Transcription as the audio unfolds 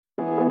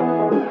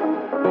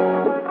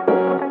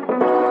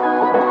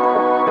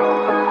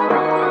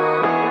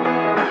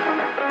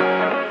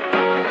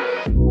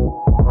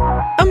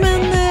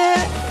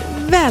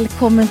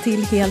välkommen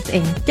till Helt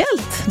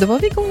enkelt. Då var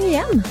vi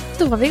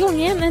igång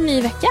igen. En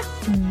ny vecka.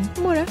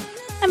 Hur mår du?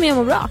 Ja, men jag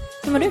mår bra.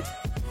 Hur mår du?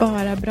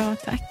 Bara bra,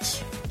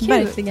 tack. Kul.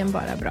 Verkligen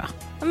bara bra.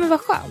 Ja, men vad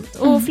skönt.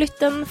 Och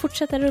flytten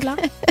fortsätter rulla.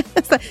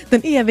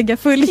 Den eviga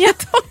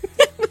följetongen.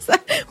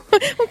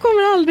 Hon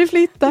kommer aldrig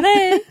flytta.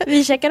 Nej,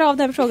 vi checkar av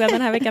den frågan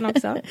den här veckan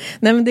också.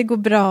 Nej, men det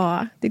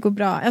går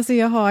bra. Alltså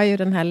jag har ju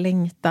den här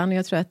längtan och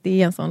jag tror att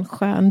det är en sån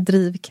skön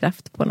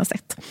drivkraft på något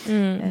sätt.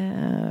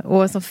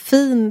 Och en så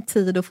fin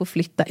tid att få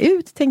flytta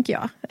ut, tänker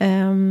jag.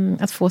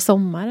 Att få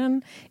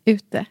sommaren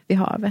ute vid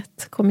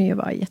havet kommer ju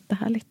vara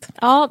jättehärligt.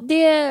 Ja,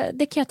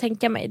 det kan jag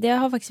tänka mig. Det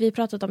har faktiskt vi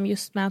pratat om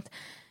just med att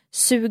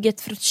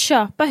suget för att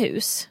köpa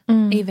hus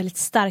är väldigt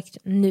starkt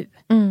nu,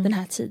 den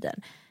här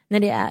tiden. När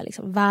det är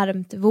liksom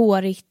varmt,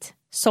 vårigt,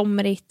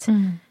 somrigt.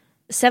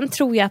 Sen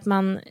tror jag att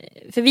man...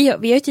 För vi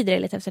har ju tidigare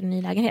lite efter en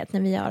ny lägenhet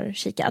när vi har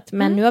kikat.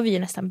 Men nu har vi ju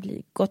nästan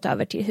gått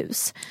över till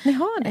hus. Ni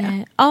har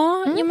det?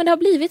 Ja, men det har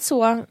blivit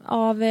så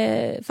av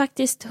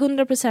faktiskt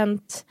 100%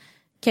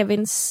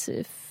 Kevins...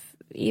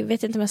 Jag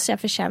vet inte om jag ska säga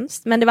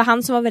förtjänst. Men det var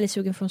han som var väldigt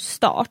sugen från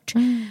start.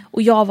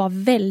 Och jag var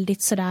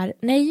väldigt sådär,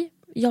 nej,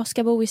 jag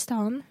ska bo i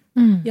stan.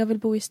 Jag vill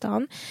bo i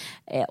stan.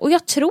 Och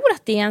jag tror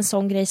att det är en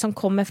sån grej som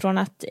kommer från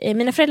att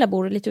mina föräldrar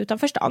bor lite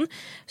utanför stan.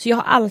 Så jag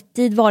har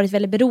alltid varit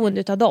väldigt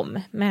beroende av dem.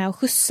 Med att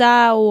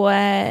skjutsa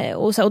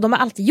och de har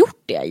alltid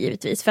gjort det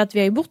givetvis. För att vi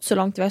har ju bott så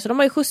långt iväg. Så de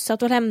har ju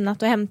skjutsat och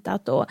lämnat och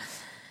hämtat och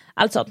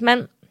allt sånt.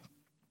 Men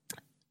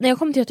när jag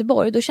kom till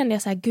Göteborg då kände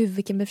jag så här, gud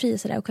vilken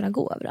befrielse det är att kunna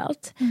gå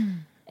överallt.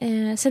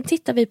 Sen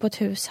tittar vi på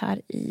ett hus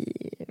här i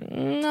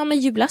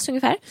julas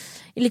ungefär.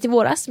 Lite i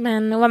våras,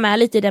 men var med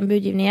lite i den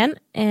budgivningen.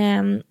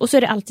 Och så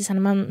är det alltid så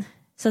när man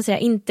så att säga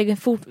inte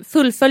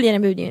fullföljer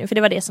en budgivning, för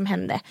det var det som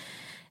hände.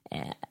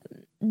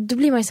 Då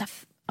blir man ju så här,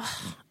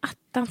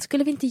 attan,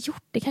 skulle vi inte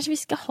gjort det? Kanske vi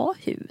ska ha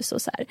hus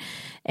och så här.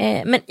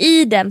 Men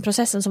i den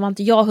processen så var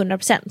inte jag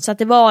 100%. Så att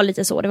det var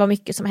lite så, det var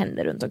mycket som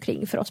hände runt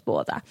omkring för oss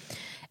båda.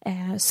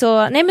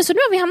 Så nu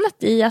har vi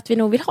hamnat i att vi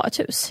nog vill ha ett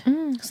hus.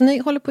 Så ni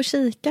håller på och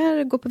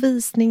kikar, går på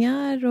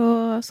visningar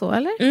och så,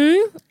 eller?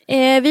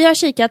 Vi har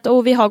kikat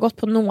och vi har gått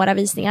på några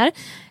visningar.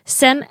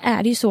 Sen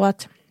är det ju så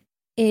att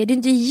det är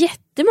inte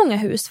jättemånga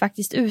hus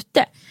faktiskt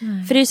ute.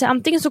 För det är så,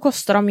 antingen så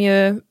kostar de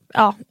ju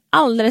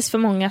alldeles för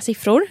många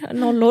siffror,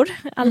 nollor,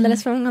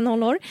 alldeles för många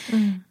nollor.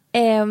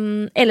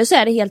 Eller så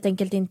är det helt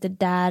enkelt inte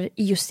där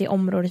i just det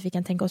området vi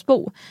kan tänka oss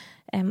bo.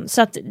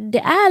 Så att det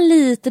är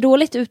lite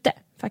dåligt ute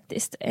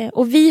faktiskt.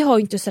 Och vi har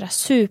ju inte sådär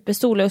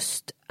superstor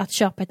lust att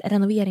köpa ett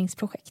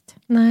renoveringsprojekt.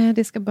 Nej,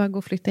 det ska bara gå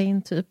och flytta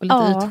in typ och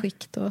lite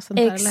utskikt och sånt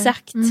där.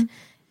 Exakt.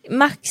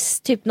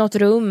 Max typ något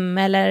rum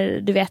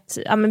eller du vet,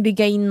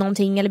 bygga in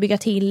någonting eller bygga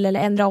till eller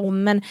ändra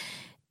om. Men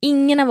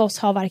ingen av oss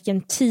har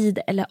varken tid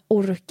eller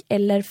ork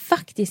eller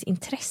faktiskt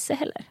intresse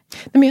heller.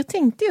 Nej, men jag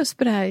tänkte just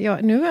på det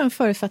här, nu har jag en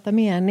förutfattad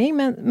mening,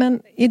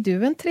 men är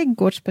du en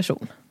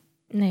trädgårdsperson?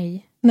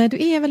 Nej. Nej,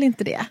 du är väl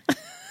inte det?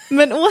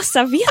 Men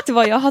Åsa, vet du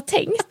vad jag har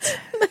tänkt?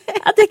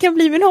 Att det kan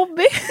bli min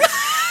hobby.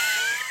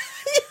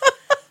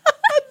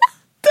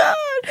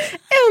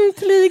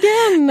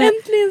 Äntligen!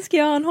 Äntligen ska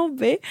jag ha en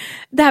hobby.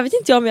 Det här vet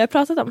inte jag om jag har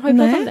pratat om. Har vi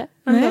pratat om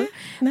det?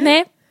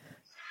 Nej.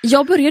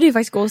 Jag började ju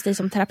faktiskt gå hos dig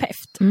som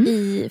terapeut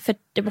för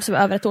det måste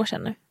vara över ett år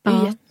sedan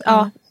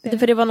nu.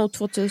 För det var nog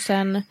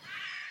 2000.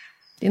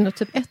 Det är nog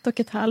typ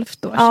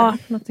 1,5 år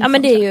sedan. Ja,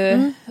 men det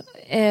är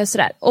ju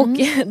sådär. Och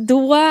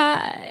då,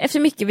 efter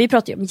mycket, vi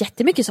pratar ju om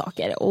jättemycket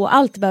saker och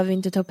allt behöver vi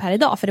inte ta upp här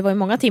idag för det var ju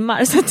många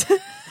timmar. Så att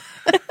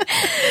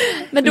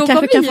men då du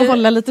kanske kan få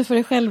hålla lite för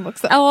dig själv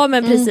också. Ja,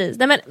 men precis.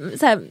 Nej, men,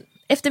 så här,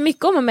 efter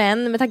mycket om och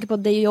men, med tanke på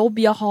det jobb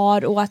jag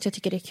har och att jag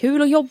tycker det är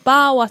kul att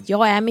jobba och att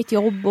jag är mitt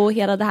jobb och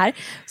hela det här,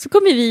 så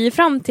kommer vi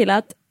fram till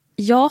att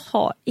jag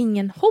har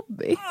ingen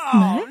hobby.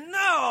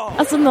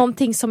 Alltså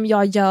någonting som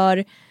jag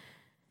gör.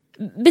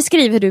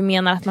 Beskriv hur du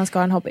menar att man ska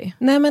ha en hobby.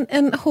 Nej, men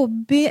en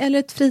hobby eller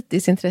ett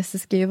fritidsintresse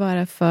ska ju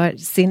vara för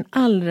sin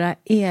allra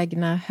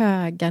egna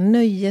höga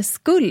nöjes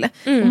skull.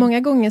 Och många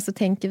gånger så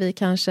tänker vi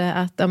kanske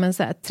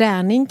att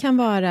träning kan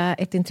vara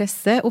ett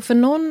intresse. Och för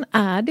någon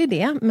är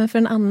det, men för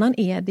en annan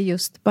är det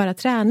just bara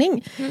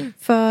träning.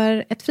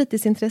 För ett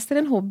fritidsintresse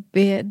eller en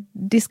hobby,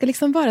 det ska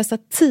liksom vara så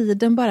att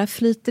tiden bara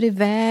flyter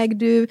iväg.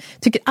 Du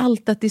tycker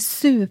alltid att det är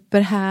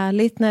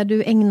superhärligt när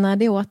du ägnar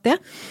dig åt det.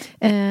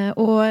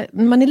 Och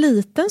när man är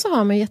liten så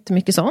har man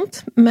jättemycket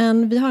sånt.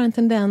 Men vi har en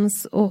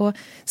tendens att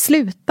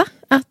sluta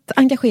att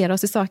engagera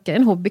oss i saker.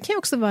 En hobby kan ju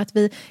också vara att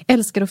vi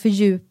älskar att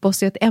fördjupa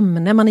oss i ett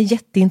ämne. Man är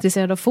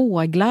jätteintresserad av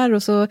fåglar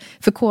och så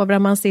förkovrar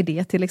man sig i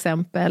det till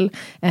exempel.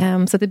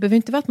 Så det behöver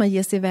inte vara att man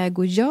ger sig iväg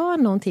och gör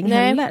någonting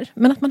heller.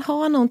 Men att man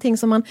har någonting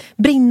som man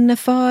brinner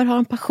för, har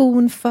en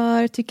passion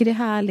för, tycker det är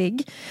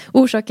härlig.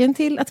 Orsaken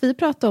till att vi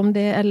pratar om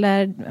det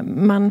eller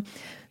man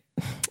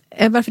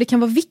Varför det kan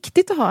vara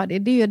viktigt att ha det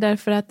är ju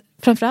därför att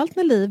framförallt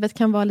när livet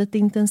kan vara lite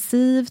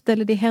intensivt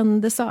eller det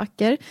händer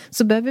saker,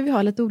 så behöver vi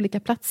ha lite olika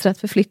platser att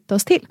förflytta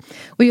oss till.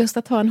 Och just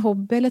att ha en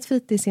hobby eller ett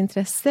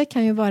fritidsintresse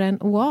kan ju vara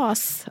en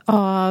oas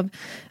av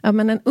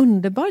en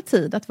underbar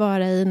tid att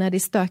vara i när det är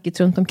stökigt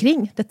runt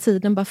omkring. Där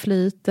tiden bara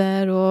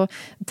flyter och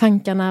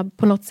tankarna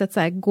på något sätt så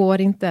här,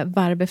 går inte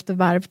varv efter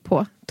varv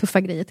på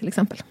tuffa grejer till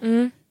exempel.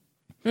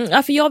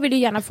 Ja, för jag vill ju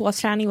gärna få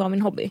träning vara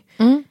min hobby.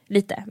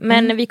 Lite.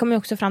 Men vi kom ju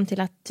också fram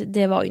till att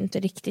det var ju inte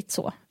riktigt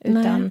så.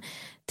 Utan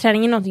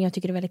träning är någonting jag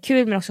tycker är väldigt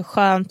kul, men också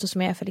skönt och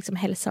som är för liksom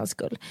hälsans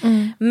skull.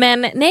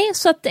 Men nej,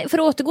 så att för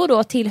att återgå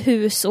då till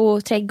hus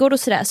och trädgård och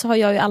sådär, så har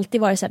jag ju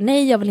alltid varit såhär,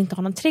 nej jag vill inte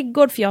ha någon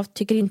trädgård för jag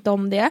tycker inte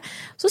om det.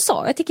 Så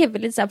sa jag till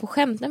Kevin lite såhär på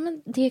skämt, nej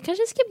men det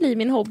kanske ska bli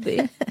min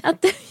hobby.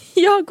 Att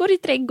jag går i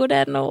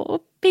trädgården och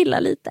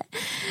pillar lite.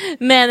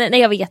 Men nej,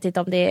 jag vet inte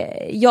om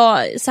det.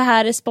 Så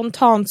här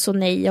spontant så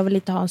nej, jag vill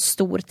inte ha en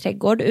stor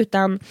trädgård,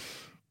 utan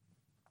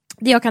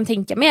det jag kan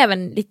tänka mig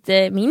även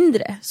lite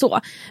mindre så.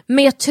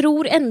 Men jag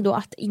tror ändå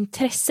att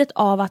intresset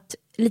av att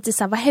lite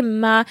så här vara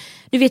hemma,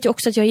 du vet ju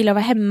också att jag gillar att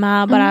vara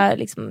hemma, bara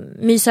liksom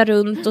mysa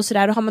runt och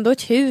sådär, och har man då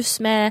ett hus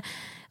men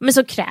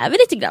som kräver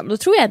lite grann, då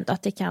tror jag ändå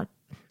att det kan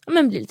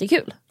bli lite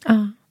kul.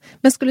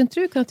 Men skulle inte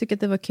du kunna tycka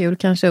att det var kul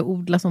kanske att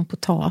odla som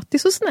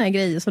potatis och såna här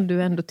grejer som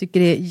du ändå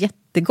tycker är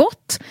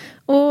jättegott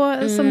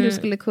och som du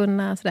skulle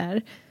kunna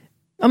sådär,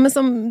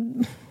 som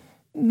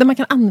där man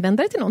kan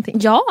använda det till någonting?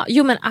 Ja,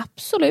 jo men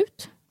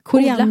absolut.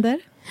 Koriander?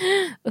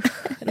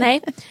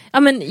 Nej,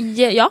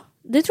 ja,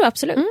 det tror jag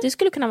absolut. Det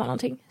skulle kunna vara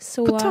någonting.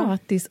 Så...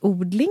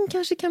 Potatisodling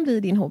kanske kan bli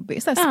din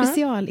hobby. Så här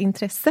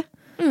specialintresse.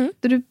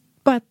 Där du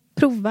bara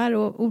provar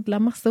och odlar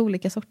massa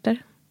olika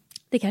sorter.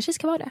 Det kanske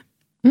ska vara det.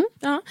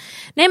 Ja.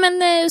 Nej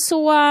men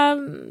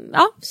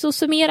så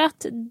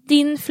summerat,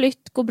 din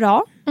flytt går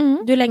bra.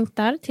 Du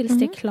längtar tills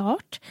det är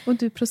klart. Och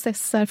du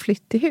processar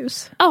flytt till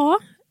hus. Ja,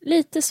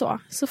 lite så.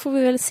 Så får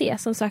vi väl se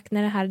som sagt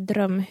när det här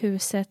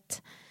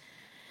drömhuset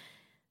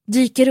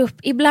dyker upp.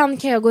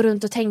 Ibland kan jag gå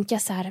runt och tänka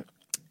så här,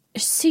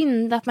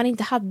 synd att man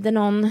inte hade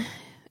någon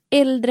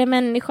äldre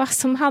människa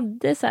som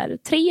hade så här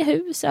 3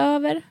 hus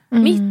över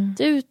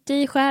mitt ute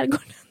i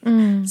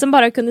skärgården. Som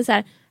bara kunde så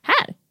här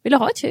vill du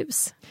ha ett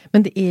hus?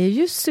 Men det är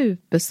ju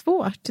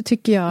supersvårt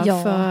tycker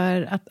jag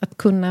för att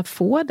kunna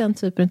få den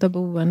typen av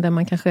boende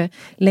man kanske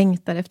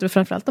längtar efter. Och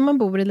framförallt om man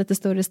bor i lite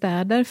större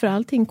städer, för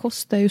allting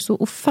kostar ju så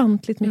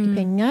ofantligt mycket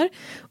pengar.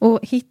 Och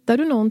hittar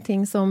du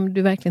någonting som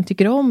du verkligen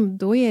tycker om,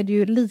 då är det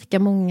ju lika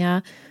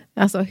många,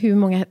 alltså hur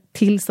många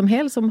till som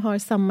helst som har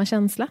samma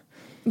känsla.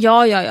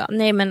 Ja.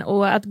 Nej men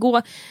och att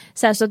gå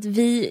så här, så att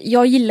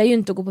jag gillar ju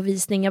inte att gå på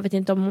visning. Jag vet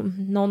inte om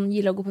någon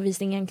gillar att gå på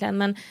visning egentligen,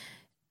 men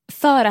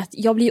för att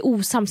jag blir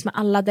osams med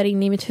alla där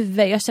inne i mitt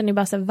huvud. Jag känner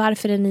bara så här,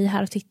 varför är ni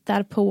här och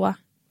tittar på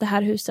det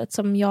här huset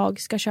som jag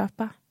ska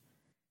köpa?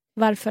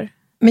 Varför?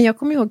 Men jag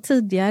kommer ihåg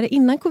tidigare,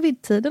 innan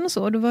covid-tiden och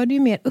så, då var det ju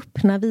mer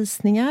öppna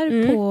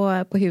visningar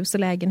på hus och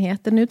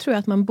lägenheter. Nu tror jag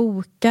att man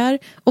bokar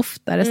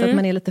oftare så att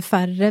man är lite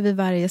färre vid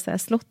varje så här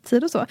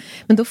slottid och så.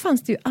 Men då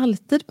fanns det ju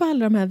alltid på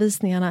alla de här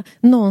visningarna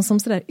någon som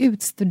sådär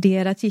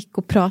utstuderat gick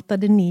och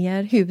pratade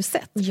ner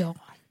huset. Ja.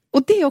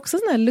 Och det är också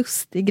en sån här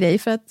lustig grej,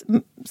 för att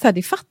så här,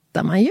 det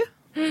fattar man ju.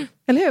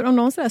 Eller hur? Om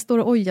någon så här står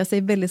och ojar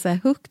sig väldigt så här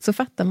högt, så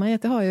fattar man ju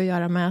att det har ju att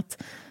göra med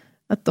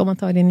att de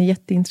antagligen är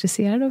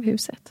jätteintresserade av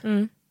huset.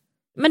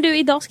 Men du,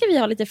 idag ska vi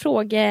ha lite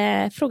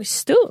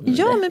frågestund.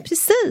 Ja, men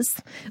precis.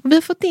 Och vi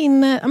har fått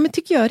in,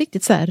 tycker jag,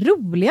 riktigt så här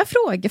roliga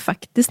frågor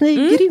faktiskt. Ni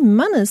är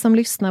grymma, ni som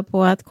lyssnar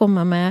på att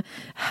komma med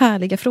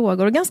härliga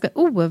frågor och ganska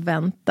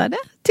oväntade,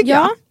 tycker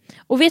jag.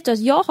 Och vet du att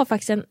jag har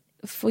faktiskt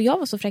får jag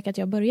vara så fräck att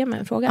jag börjar med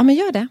en fråga? Ja, men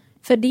gör det.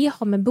 För det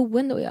har med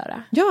boende att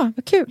göra. Ja,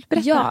 vad kul.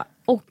 Berätta. Ja,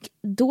 och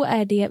då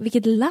är det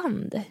vilket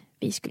land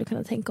vi skulle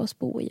kunna tänka oss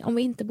bo i om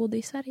vi inte bodde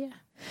i Sverige.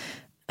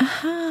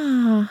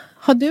 Aha.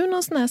 Har du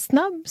någon sån här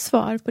snabb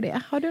svar på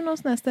det? Har du någon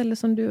sån här ställe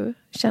som du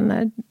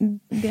känner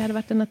det hade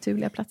varit den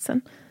naturliga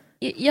platsen?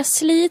 Jag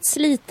slits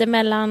lite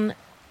mellan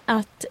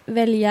att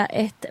välja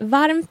ett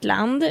varmt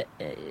land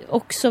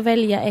och så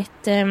välja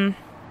ett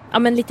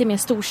lite mer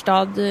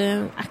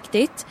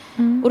storstadaktigt.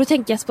 Och då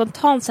tänker jag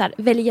spontant så här,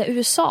 välja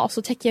USA,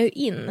 så täcker jag ju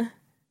in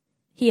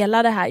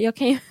hela det här. Jag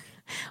kan ju,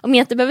 om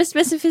jag inte behöver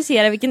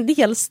specificera vilken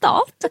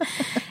delstat.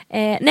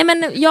 Nej,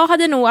 men jag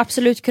hade nog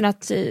absolut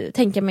kunnat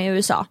tänka mig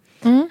USA.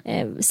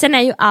 Sen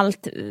är ju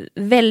allt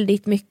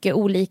väldigt mycket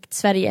olikt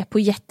Sverige på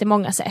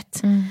jättemånga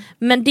sätt.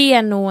 Men det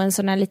är nog en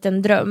sån här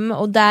liten dröm.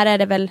 Och där är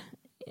det väl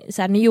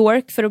så här, New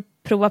York, för att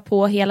prova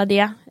på hela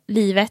det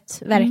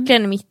livet.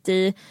 Verkligen mitt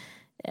i.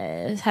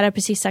 Här har jag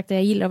precis sagt att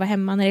jag gillar att vara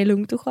hemma när det är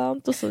lugnt och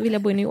skönt, och så vill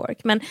jag bo i New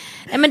York. Men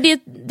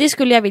det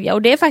skulle jag vilja,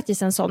 och det är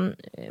faktiskt en sån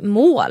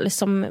mål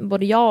som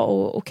både jag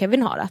och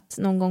Kevin har, att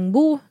någon gång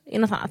bo i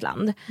något annat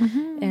land.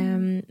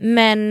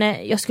 Men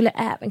jag skulle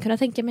även kunna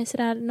tänka mig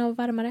sådär något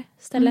varmare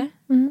ställe.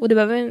 Och det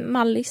behöver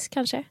Mallis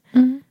kanske.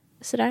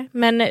 Sådär.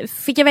 Men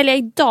fick jag välja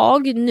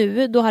idag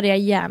nu, då hade jag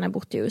gärna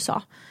bott i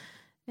USA.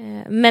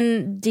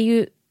 Men det är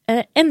ju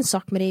en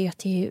sak med det är att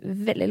det är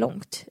väldigt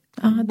långt.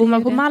 Bor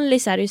man på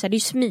Mallis är det ju så här, det är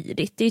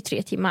smidigt, det är ju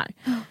 3 timmar.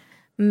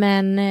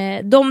 Men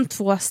de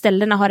 2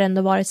 ställena har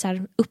ändå varit så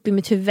här upp i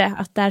mitt huvud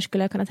att där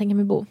skulle jag kunna tänka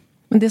mig bo.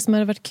 Men det som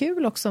hade varit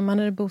kul också om man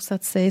hade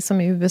bosatt sig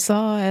som i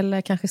USA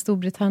eller kanske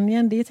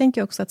Storbritannien, det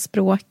tänker jag också att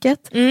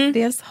språket,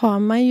 dels har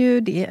man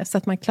ju det så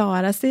att man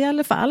klarar sig i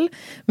alla fall,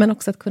 men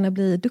också att kunna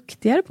bli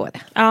duktigare på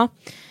det. Ja,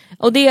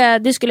 och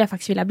det skulle jag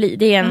faktiskt vilja bli.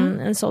 Det är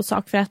en sån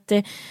sak för att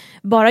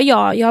bara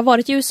jag har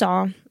varit i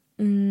USA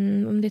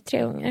om det är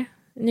 3 gånger.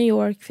 New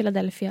York,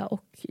 Philadelphia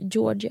och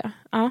Georgia.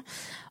 Ja.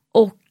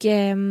 Och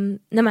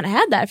när man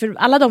är där, för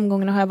alla de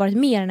gångerna har jag varit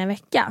mer än en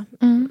vecka.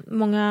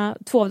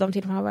 2 av de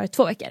tillfällena har varit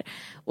 2 veckor.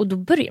 Och då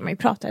börjar man ju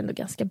prata ändå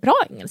ganska bra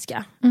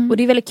engelska. Och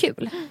det är väldigt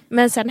kul.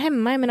 Men sen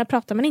hemma, jag menar,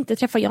 pratar man inte,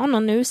 träffar jag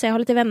någon nu, så jag har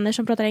lite vänner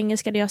som pratar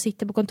engelska där jag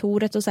sitter på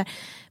kontoret och så här,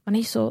 man är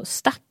ju så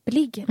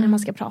stapplig när man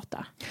ska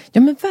prata.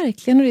 Ja men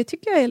verkligen, och det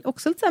tycker jag är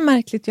också lite så här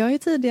märkligt. Jag har ju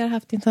tidigare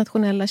haft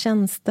internationella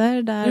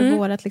tjänster där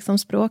vårat liksom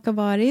språk har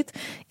varit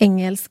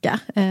engelska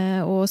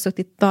och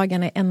suttit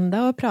dagarna i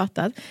ända och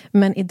pratat.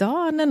 Men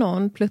idag när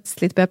någon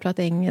plötsligt börjar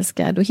prata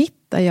engelska, då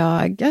hittar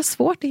jag har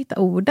svårt att hitta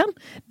orden.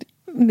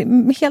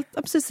 Helt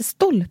precis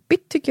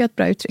stolpigt tycker jag är ett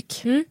bra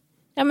uttryck.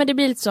 Ja men det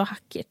blir lite så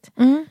hackigt.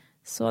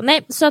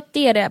 Så att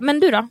det är det. Men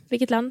du då?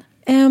 Vilket land?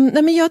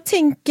 Nej men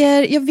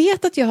jag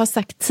vet att jag har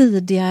sagt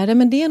tidigare,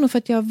 men det är nog för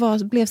att jag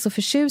blev så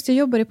förtjust. Jag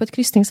jobbade på ett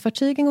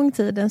kryssningsfartyg en gång i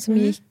tiden som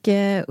gick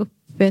upp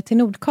till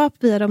Nordkap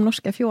via de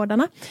norska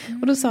fjordarna.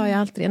 Och då sa jag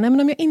alltid det, nej men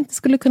om jag inte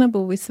skulle kunna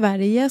bo i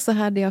Sverige så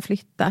hade jag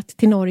flyttat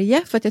till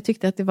Norge för att jag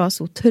tyckte att det var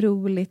så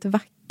otroligt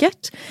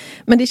vackert.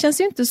 Men det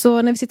känns ju inte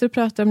så, när vi sitter och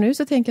pratar om nu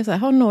så tänker jag så här,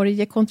 har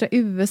Norge kontra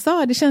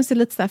USA, det känns ju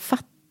lite så här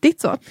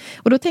fattigt så.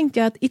 Och då tänkte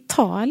jag att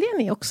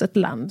Italien är också ett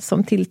land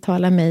som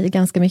tilltalar mig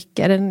ganska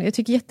mycket. Jag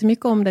tycker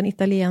jättemycket om den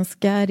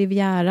italienska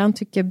rivieran,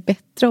 tycker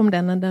bättre om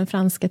den än den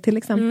franska till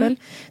exempel.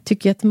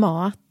 Tycker att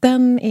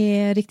maten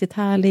är riktigt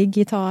härlig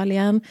i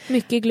Italien.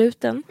 Mycket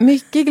gluten.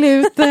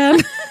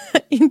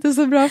 Inte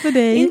så bra för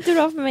dig. Inte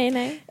bra för mig,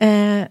 nej.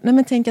 Nej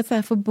men tänk att så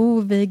här, få bo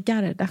vid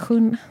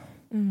Gardasjön.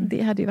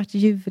 Det hade ju varit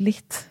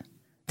ljuvligt,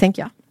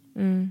 tänker jag.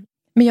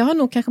 Men jag har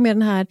nog kanske med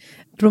den här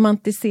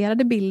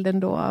romantiserade bilden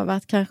då av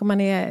att kanske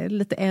man är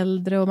lite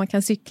äldre och man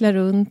kan cykla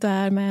runt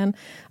där med en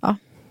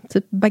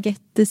typ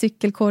baguette i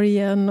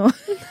cykelkorgen. Och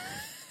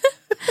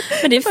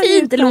men det är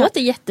fint, det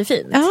låter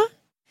jättefint. Ja.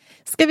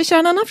 Ska vi köra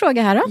en annan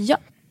fråga här då? Ja.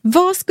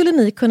 Vad skulle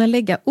ni kunna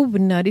lägga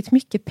onödigt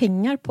mycket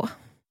pengar på?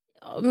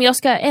 Om jag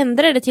ska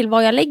ändra det till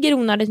vad jag lägger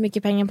onödigt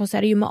mycket pengar på så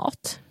är det ju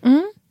mat.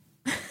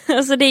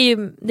 Alltså det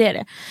är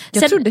det.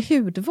 Jag trodde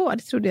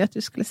hudvård, trodde jag att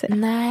du skulle säga.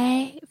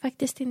 Nej,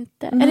 faktiskt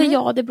inte. Eller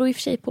ja, det beror i och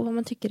för sig på vad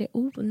man tycker är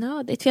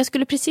onödigt. För jag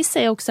skulle precis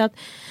säga också att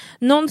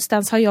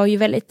någonstans har jag ju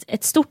väldigt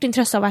ett stort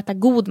intresse av att äta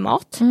god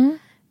mat.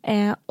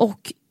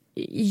 Och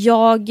vi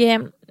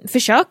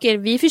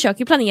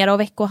försöker planera och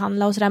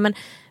veckohandla och sådär, men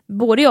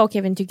både jag och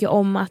Kevin tycker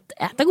om att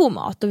äta god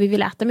mat och vi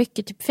vill äta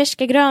mycket typ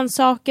färska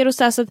grönsaker och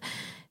så att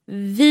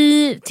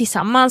vi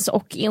tillsammans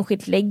och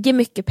enskilt lägger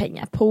mycket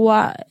pengar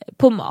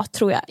på mat,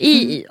 tror jag.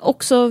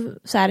 Också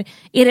så här,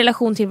 i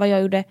relation till vad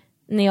jag gjorde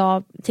när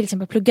jag till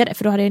exempel pluggade,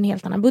 för då hade jag en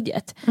helt annan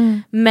budget.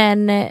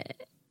 Men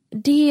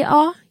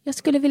jag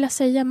skulle vilja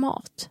säga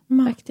mat.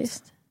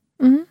 Faktiskt.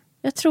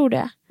 Jag tror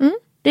det.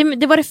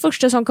 Det var det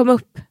första som kom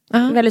upp.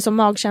 Väldigt som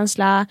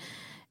magkänsla.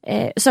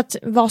 Så att,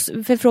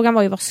 för frågan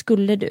var ju, vad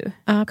skulle du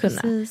kunna?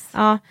 Precis.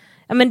 Ja,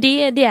 men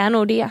det är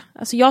nog det.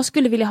 Alltså jag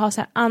skulle vilja ha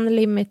så här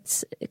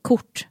unlimited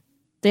kort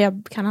där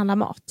jag kan handla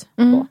mat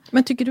på.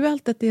 Men tycker du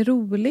alltid att det är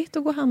roligt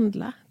att gå och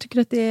handla? Tycker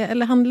du att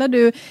eller handlar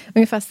du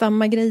ungefär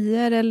samma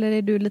grejer eller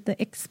är du lite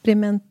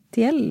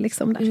experimentell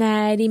liksom där?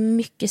 Nej, det är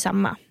mycket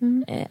samma.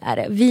 Är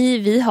det.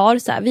 Vi har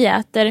så här, vi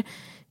äter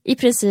i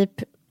princip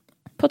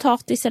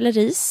potatis eller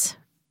ris.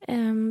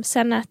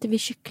 Sen äter vi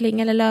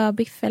kyckling eller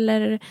lövbiff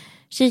eller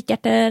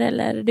kikärtor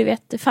eller du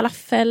vet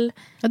falafel.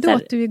 Ja, det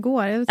åt du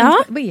igår. Jag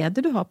tänkte, vad är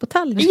det du har på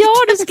tallriken? Ja,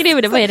 du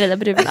skrev det. Vad är det där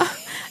bruna?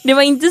 Det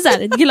var inte så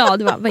här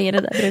glad, vad är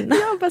det där bruna?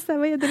 Jag bara så här,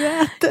 vad är det du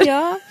äter?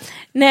 Ja.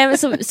 Nej, men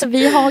så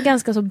vi har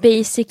ganska så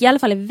basic, i alla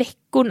fall i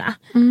veckorna.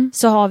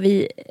 Så har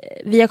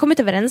vi har kommit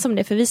överens om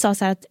det, för vi sa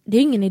så här att det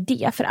är ingen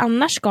idé, för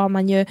annars ska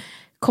man ju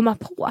komma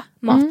på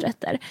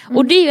maträtter.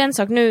 Och det är ju en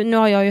sak, nu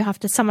har jag ju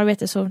haft ett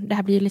samarbete, så det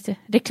här blir ju lite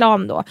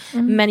reklam då.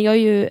 Men jag har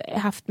ju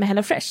haft med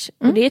HelloFresh.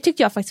 Och det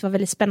tyckte jag faktiskt var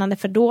väldigt spännande,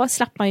 för då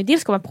slapp man ju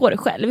dels komma på det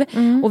själv.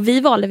 Och vi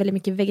valde väldigt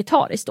mycket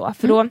vegetariskt då,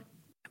 för då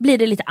blir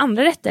det lite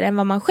andra rätter än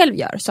vad man själv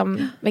gör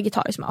som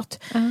vegetarisk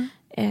mat.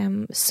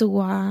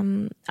 Så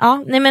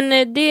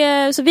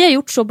vi har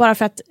gjort så bara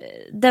för att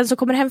den som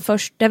kommer hem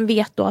först, den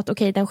vet då att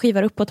okej, den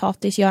skivar upp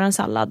potatis, gör en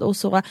sallad och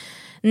så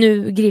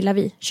nu grillar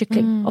vi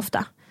kyckling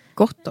ofta.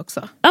 Gott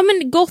också. Ja,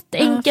 men gott,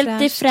 enkelt,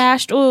 det är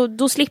fräscht och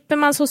då slipper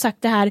man så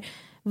sagt det här,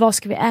 vad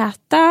ska vi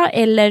äta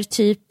eller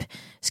typ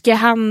ska jag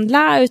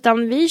handla,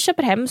 utan vi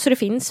köper hem så det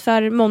finns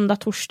för måndag,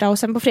 torsdag och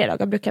sen på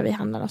fredagar brukar vi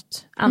handla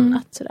något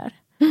annat sådär.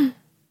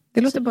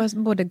 Det låter bara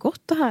både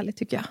gott och härligt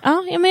tycker jag.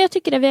 Ja, men jag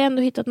tycker det. Vi har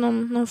ändå hittat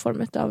någon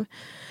form av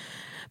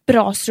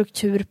bra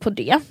struktur på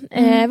det.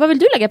 Vad vill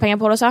du lägga pengar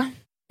på då, så?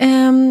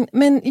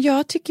 Men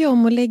jag tycker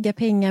om att lägga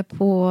pengar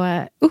på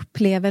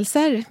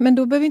upplevelser. Men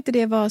då behöver inte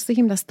det vara så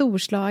himla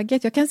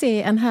storslaget. Jag kan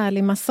se en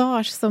härlig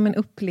massage som en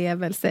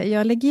upplevelse.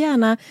 Jag lägger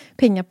gärna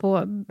pengar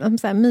på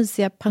så här,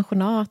 mysiga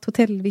pensionat,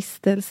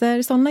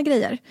 hotellvistelser, sådana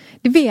grejer.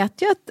 Det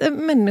vet jag att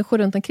människor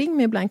runt omkring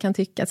mig ibland kan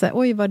tycka att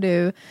oj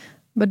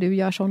vad du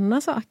gör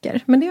sådana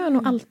saker. Men det har jag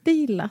nog alltid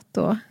gillat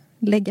att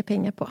lägga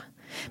pengar på.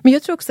 Men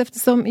jag tror också,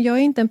 eftersom jag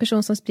är inte en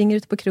person som springer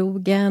ut på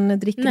krogen,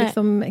 dricker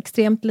liksom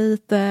extremt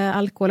lite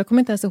alkohol. Jag kommer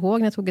inte ens ihåg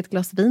när jag tog ett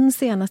glas vin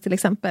senast till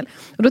exempel.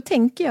 Och då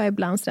tänker jag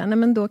ibland sådär, nej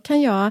men då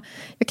kan jag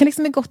kan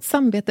liksom med gott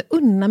samvete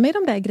unna mig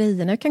de där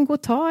grejerna. Jag kan gå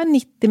och ta en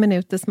 90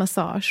 minuters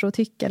massage och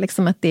tycka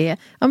liksom att det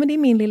är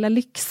min lilla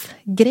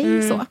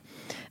lyxgrej så.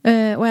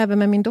 Och även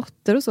med min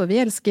dotter och så. Vi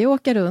älskar ju att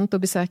åka runt och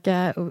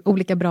besöka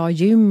olika bra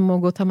gym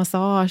och gå och ta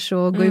massage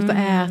och gå ut och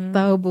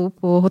äta och bo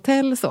på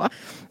hotell så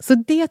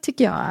det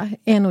tycker jag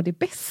är nog det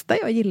bästa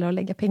jag gillar att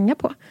lägga pengar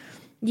på.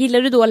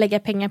 Gillar du då att lägga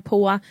pengar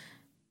på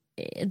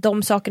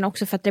de sakerna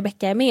också för att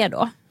Rebecca är med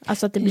då?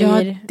 Alltså att det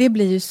blir... Ja, det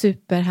blir ju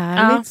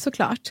superhärligt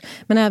såklart.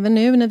 Men även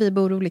nu när vi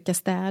bor i olika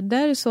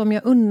städer, så om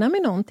jag unnar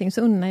mig någonting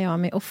så unnar jag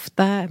mig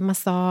ofta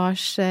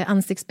massage,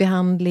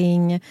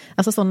 ansiktsbehandling,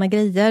 alltså sådana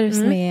grejer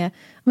som är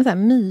så här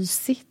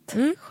mysigt,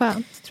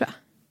 skönt tror jag.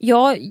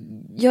 Ja,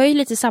 jag är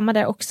lite samma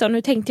där också.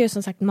 Nu tänkte jag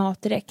som sagt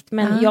mat direkt,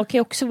 men jag kan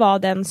ju också vara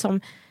den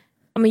som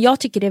men jag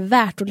tycker det är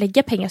värt att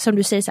lägga pengar som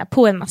du säger så här,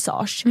 på en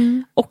massage.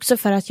 Också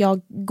för att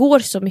jag går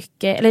så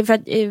mycket, eller för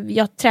att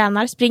jag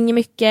tränar, springer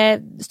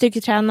mycket,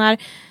 styrketränar.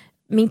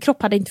 Min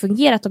kropp hade inte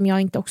fungerat om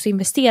jag inte också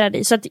investerade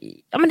i. Så att,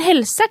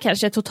 hälsa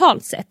kanske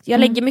totalt sett. Jag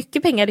lägger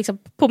mycket pengar liksom,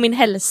 på min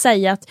hälsa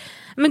i att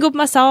gå på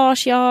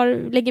massage,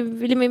 jag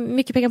lägger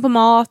mycket pengar på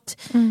mat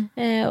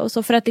och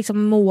så för att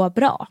liksom må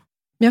bra.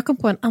 Men jag kom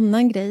på en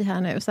annan grej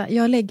här nu. Så här,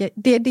 jag lägger,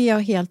 det är jag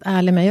helt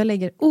ärlig med. Jag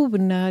lägger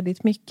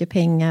onödigt mycket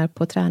pengar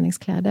på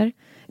träningskläder.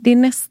 Det är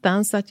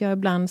nästan så att jag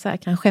ibland så här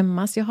kan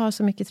skämmas. Jag har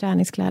så mycket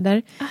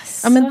träningskläder.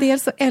 Asså. Ja, men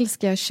dels så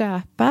älskar jag att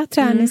köpa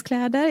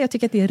träningskläder. Jag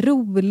tycker att det är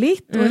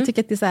roligt. Och jag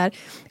tycker att det är så här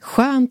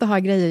skönt att ha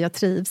grejer jag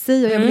trivs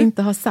i. Och jag vill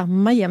inte ha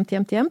samma jämt.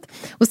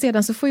 Och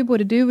sedan så får ju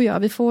både du och jag,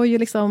 vi får ju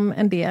liksom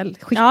en del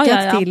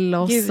skickat till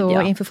oss. Gud,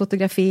 och inför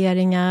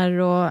fotograferingar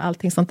och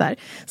allting sånt där.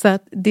 Så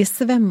att det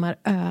svämmar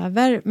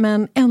över.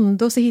 Men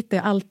ändå så hittar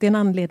jag alltid en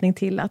anledning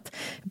till att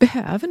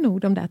behöver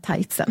nog de där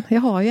tightsen.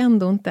 Jag har ju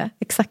ändå inte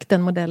exakt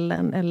den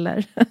modellen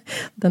eller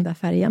den där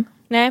färgen.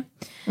 Nej,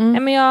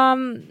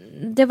 men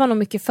det var nog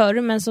mycket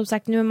förr, men som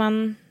sagt nu är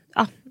man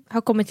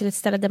har kommit till ett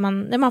ställe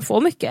där man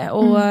får mycket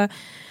och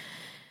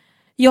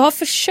jag har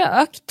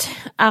försökt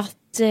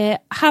att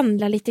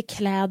handla lite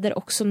kläder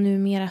också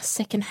numera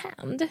second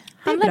hand.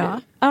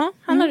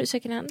 Handlar du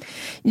second hand?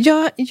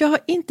 Jag har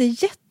inte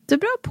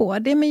jättebra på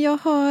det, men jag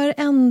har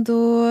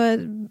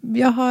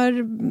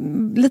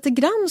lite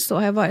grann så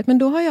har jag varit, men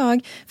då har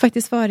jag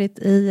faktiskt varit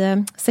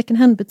i second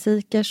hand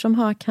butiker som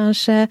har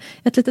kanske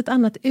ett litet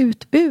annat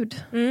utbud.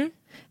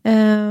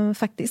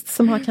 Faktiskt,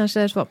 som har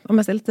kanske om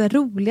jag säger, lite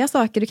roliga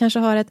saker. Du kanske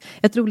har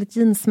ett roligt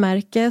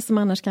jeansmärke som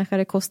annars kanske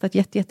hade kostat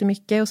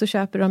jättemycket och så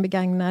köper du dem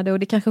begagnade och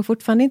det kanske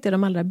fortfarande inte är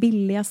de allra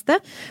billigaste,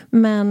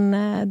 men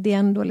det är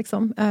ändå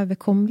liksom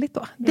överkomligt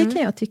då. Det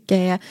kan jag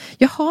tycka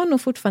jag har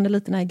nog fortfarande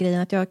lite den här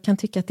grejen att jag kan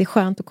tycka att det är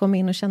skönt att komma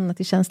in och känna att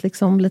det känns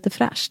liksom lite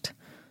fräscht.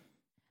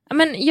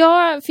 Men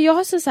jag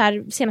har så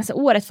här senaste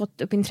året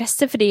fått upp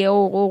intresse för det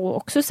och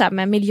också så här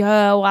med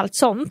miljö och allt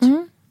sånt.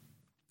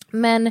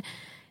 Men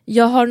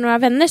jag har några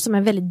vänner som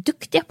är väldigt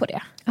duktiga på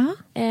det.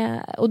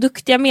 Och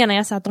duktiga menar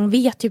jag så att de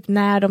vet typ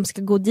när de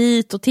ska gå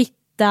dit och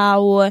titta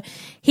och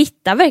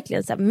hitta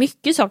verkligen så här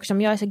mycket saker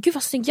som jag är så här, gud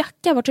vad snygg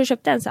jacka, vart har du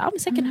köpt den? Så här,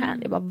 second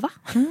hand. Jag bara, va?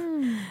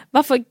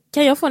 Varför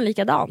kan jag få en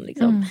likadan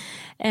liksom?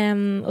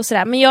 Och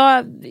sådär. Men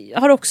jag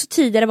har också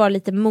tidigare varit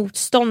lite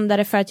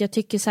motståndare för att jag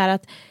tycker så här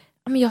att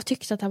jag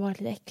tyckte att det har varit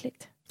lite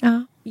äckligt.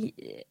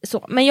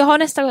 Så. Men jag har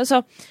nästan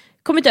så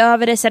kommit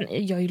över det sen,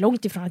 jag är ju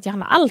långt ifrån att jag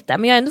handlar allt där,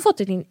 men jag har ändå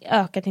fått ett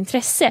ökat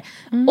intresse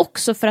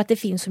också för att det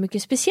finns så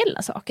mycket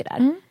speciella saker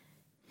där.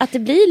 Att det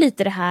blir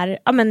lite det här,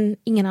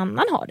 ingen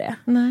annan har det.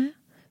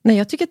 Nej,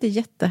 jag tycker att det är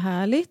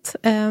jättehärligt.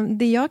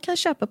 Det jag kan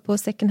köpa på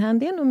second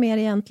hand är nog mer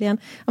egentligen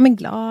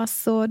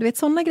glas och du vet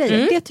sådana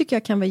grejer. Det tycker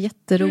jag kan vara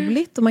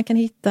jätteroligt och man kan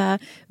hitta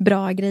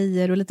bra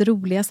grejer och lite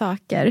roliga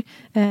saker.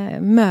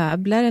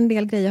 Möbler, en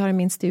del grejer har i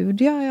min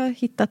studio jag har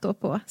hittat då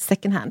på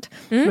second hand.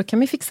 Då kan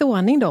vi fixa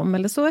ordning dem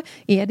eller så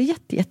är det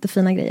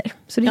jättefina grejer.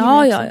 Så det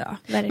ja.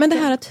 Men det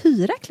här att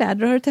hyra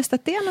kläder, har du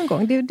testat det någon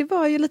gång? Det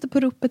var ju lite på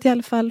ropet i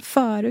alla fall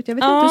förut. Jag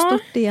vet inte hur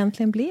stort det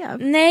egentligen blev.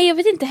 Nej, jag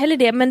vet inte heller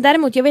det. Men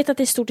däremot, jag vet att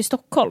det är stort i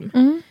Stockholm.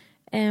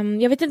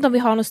 Jag vet inte om vi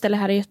har något ställe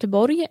här i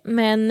Göteborg,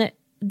 men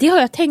det har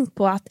jag tänkt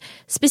på att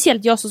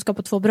speciellt jag som ska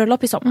på 2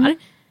 bröllop i sommar,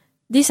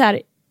 det är så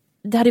här,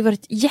 det hade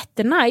varit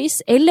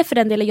jättenice, eller för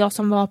den delen jag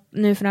som var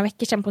nu för några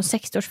veckor sedan på en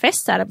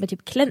 60-årsfest här, med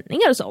typ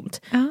klänningar och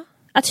sånt.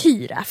 Att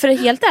hyra, för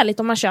helt ärligt,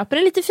 om man köper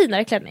en lite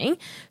finare klänning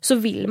så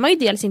vill man ju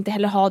dels inte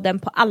heller ha den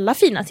på alla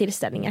fina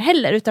tillställningar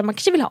heller, utan man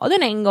kanske vill ha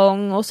den en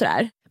gång och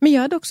sådär. Men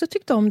jag hade också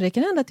tyckt om det. Det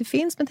kan hända att det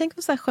finns. Men tänk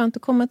vad så här skönt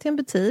att komma till en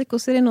butik.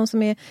 Och så är det någon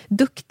som är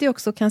duktig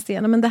också och kan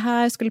se. Men det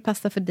här skulle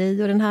passa för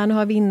dig. Och den här, nu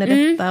har vi inne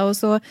detta. Och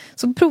så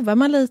provar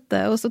man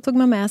lite. Och så tog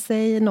man med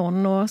sig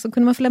någon. Och så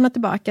kunde man få lämna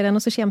tillbaka den.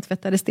 Och så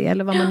kemtvättades det.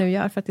 Eller vad man nu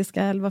gör för att det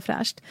ska vara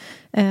fräscht.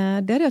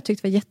 Det hade jag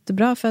tyckt var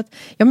jättebra. För att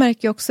jag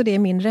märker ju också det i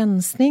min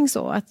rensning.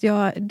 Så att det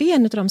är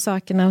en av de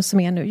sakerna som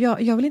är nu.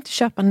 Jag vill inte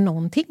köpa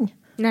någonting.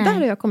 Nej. Där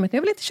har jag kommit.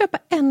 Jag vill inte köpa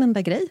en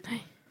enda grej.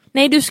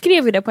 Nej, du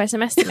skrev ju det på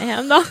sms till mig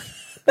häromdagen.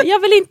 Jag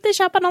vill inte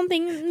köpa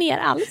någonting mer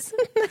alls.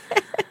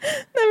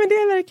 Nej, men det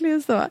är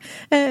verkligen så.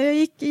 Jag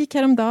gick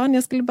häromdagen.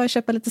 Jag skulle bara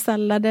köpa lite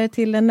sallader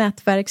till en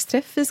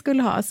nätverksträff vi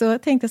skulle ha. Så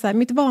jag tänkte så här,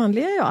 mitt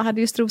vanliga jag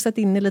hade ju strosat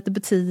in i lite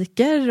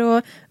butiker. Och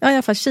i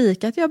alla fall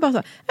kikat. Jag bara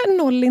så, jag har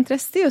noll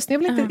intresse just nu.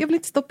 Jag vill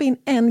inte stoppa in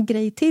en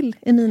grej till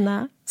i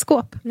mina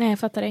skåp. Nej, jag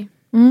fattar dig.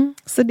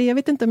 Så jag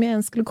vet inte om jag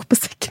ens skulle gå på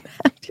second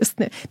hand just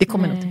nu. Det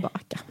kommer nog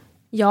tillbaka.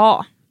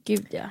 Ja,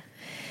 gud ja.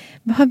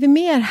 Vad har vi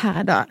mer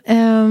här då?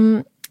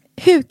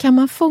 Hur kan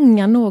man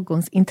fånga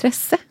någons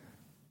intresse?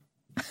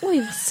 Oj,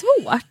 vad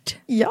svårt.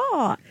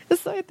 Ja, jag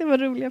sa att det var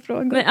roliga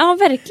frågor. Men, ja,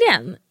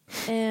 verkligen.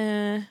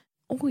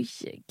 Oj,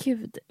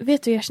 gud.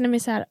 Vet du, jag känner mig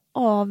så här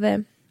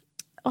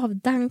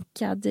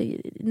avdankad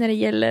när det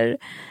gäller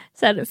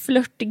så här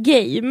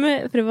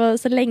flörtgame. För det var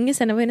så länge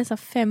sedan, det var ju nästan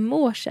 5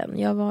 år sedan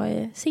jag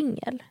var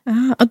singel.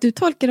 Och du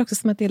tolkar också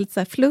som att det är lite så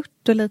här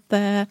flört och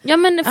lite... Ja,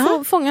 men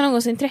fånga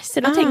någons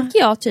intresse. Då tänker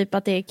jag typ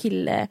att det är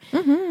kille.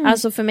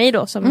 Alltså för mig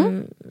då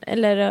som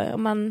eller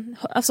om man,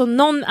 alltså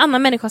någon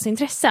annan människas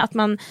intresse, att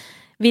man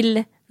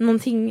vill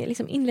någonting,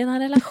 liksom inleda en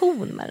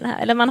relation med den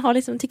här, eller man har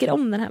liksom tycker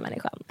om den här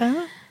människan.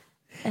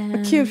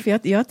 Vad kul, för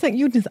jag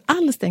gjorde inte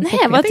alls den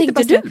kopplingen. Nej, vad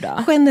tänkte du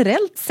då?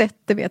 Generellt sett,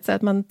 du vet, så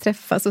att man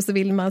träffas och så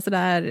vill man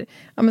sådär,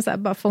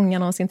 bara fånga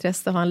någons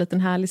intresse och ha en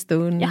liten härlig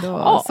stund.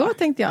 Jaha. Och så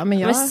tänkte jag.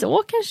 Men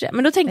så kanske.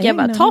 Men då tänker jag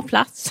bara, ta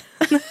plats.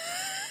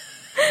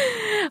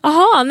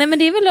 Jaha, nej men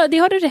det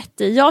har du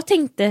rätt i. Jag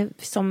tänkte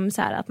som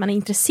så här att man är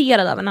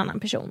intresserad av en annan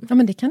person. Ja,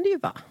 men det kan det ju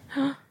vara.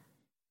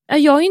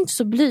 Jag är inte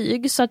så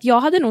blyg, så att jag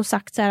hade nog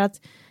sagt så här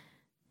att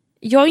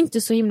jag är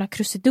inte så himla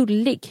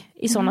krusidullig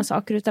i sådana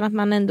saker, utan att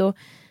man ändå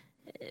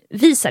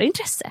visar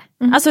intresse.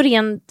 Alltså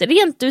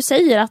rent du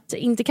säger att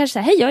inte kanske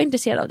säga hej, jag är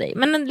intresserad av dig,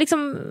 men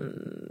liksom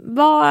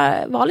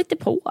var lite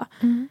på.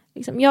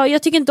 Liksom,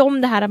 jag tycker inte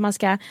om det här att man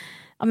ska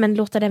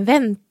låta den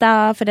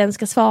vänta för den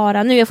ska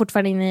svara. Nu är jag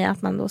fortfarande inne i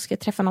att man då ska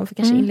träffa någon för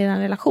kanske inleda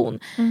en relation.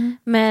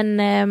 Men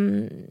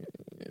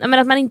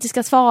att man inte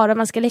ska svara,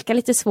 man ska leka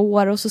lite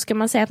svår och så ska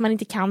man säga att man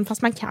inte kan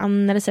fast man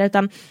kan eller så,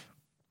 utan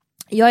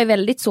jag är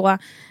väldigt så,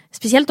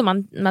 speciellt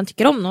om man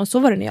tycker om någon. Så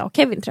var det när jag och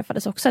Kevin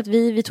träffades också, att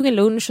vi tog en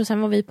lunch och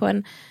sen var vi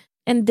på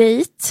en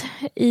dejt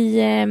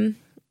i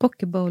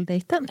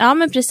Pokébowl-dejten. Ja,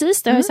 men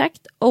precis, det har jag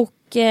sagt.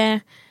 Och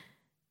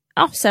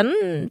sen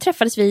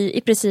träffades vi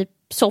i princip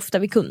så ofta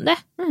vi kunde.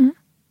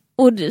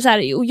 Och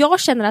jag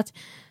känner att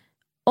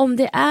om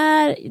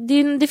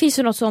det finns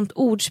ju något sånt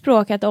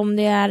ordspråk att om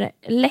det är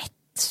lätt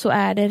så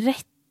är det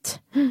rätt.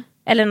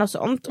 Eller något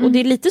sånt. Och det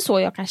är lite så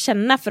jag kan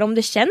känna, för om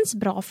det känns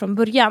bra från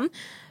början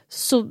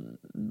så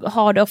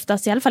har det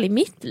oftast, i alla fall i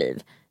mitt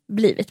liv,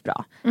 blivit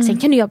bra. Sen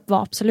kan det ju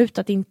vara absolut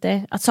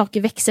att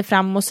saker växer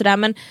fram och sådär,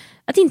 men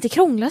att inte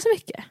krångla så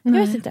mycket. Jag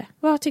vet inte.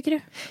 Vad tycker du?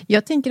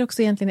 Jag tänker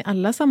också egentligen i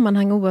alla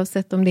sammanhang,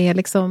 oavsett om det är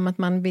liksom att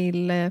man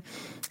vill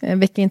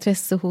väcka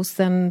intresse hos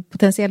en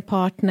potentiell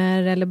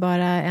partner eller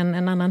bara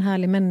en annan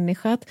härlig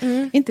människa.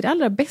 Inte det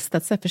allra bästa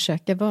att så här,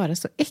 försöka vara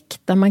så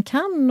äkta man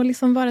kan och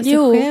liksom vara sig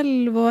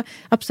själv och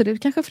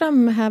absolut kanske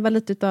framhäva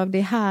lite av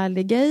det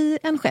härliga i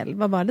en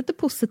själv och vara lite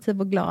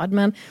positiv och glad.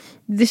 Men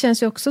det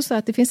känns ju också så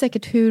att det finns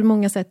säkert hur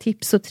många så här,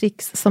 tips och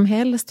tricks som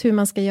helst hur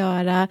man ska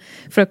göra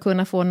för att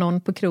kunna få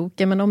någon på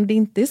kroken. Men om det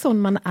inte är sån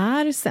man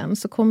är sen,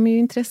 så kommer ju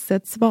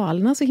intresset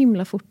svalna så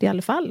himla fort i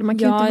alla fall. Man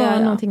kan inte vara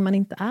någonting man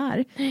inte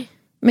är.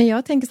 Men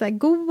jag tänker så här,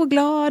 god och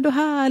glad och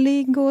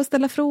härlig och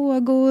ställa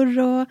frågor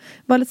och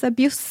vara lite så här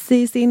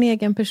bjussig i sin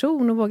egen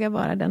person och våga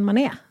vara den man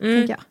är,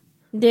 tänker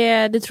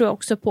jag. Det tror jag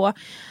också på.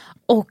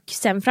 Och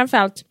sen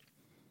framförallt,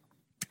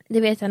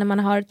 det vet jag när man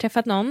har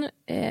träffat någon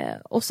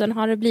och sen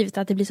har det blivit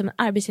att det blir som en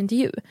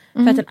arbetsintervju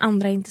för att den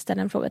andra inte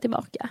ställer en fråga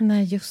tillbaka.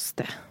 Nej, just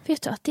det.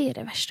 Vet du att det är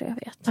det värsta jag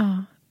vet?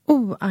 Ja.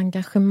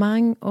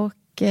 Oengagemang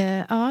och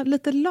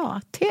lite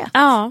lathet.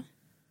 Ja,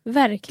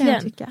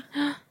 verkligen.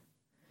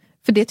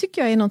 För det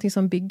tycker jag är någonting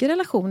som bygger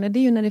relationer. Det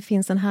är ju när det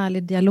finns en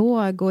härlig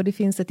dialog och det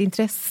finns ett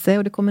intresse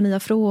och det kommer nya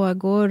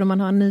frågor och man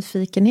har en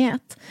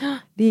nyfikenhet.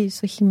 Det är ju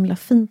så himla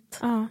fint.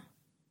 Ja.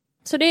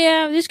 Så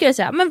det skulle jag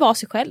säga, men var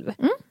sig själv.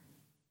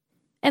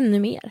 Ännu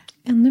mer.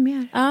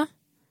 Ja.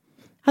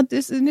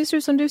 Nu ser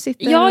det som du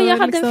sitter. Ja, jag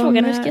hade en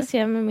fråga. Nu ska jag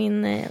se med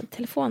min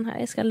telefon här.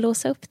 Jag ska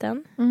låsa upp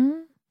den.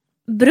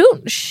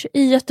 Brunch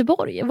i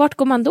Göteborg. Vart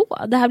går man då?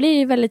 Det här blir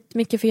ju väldigt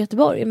mycket för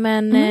Göteborg.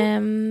 Men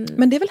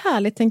det är väl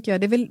härligt, tänker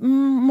jag. Det är väl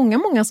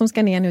många som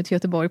ska ner nu till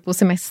Göteborg på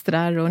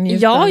semestrar och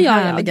njuta av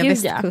härliga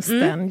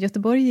västkusten.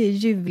 Göteborg är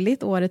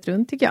ljuvligt året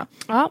runt, tycker jag.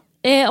 Ja.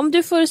 Om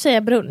du får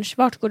säga brunch,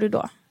 vart går du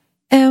då?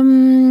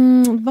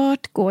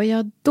 Vart går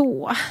jag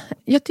då?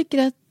 Jag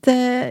tycker att,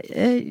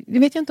 jag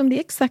vet inte om det är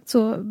exakt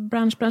så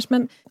bransch,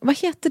 men vad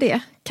heter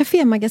det?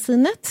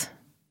 Cafémagasinet?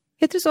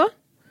 Heter det så?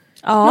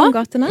 Ja,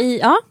 Långgatorna?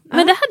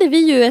 Men det hade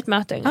vi ju ett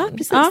möte en gång. Ja,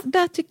 precis. Ja.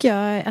 Där tycker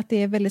jag att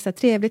det är väldigt så här,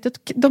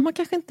 trevligt. De har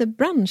kanske inte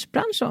bransch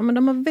men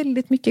de har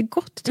väldigt mycket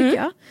gott tycker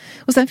jag.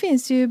 Och sen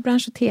finns ju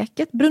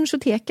brunchoteket.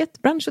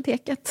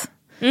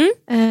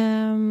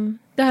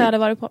 Det har jag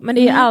varit på. Men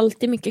det är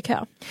alltid mycket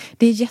kö.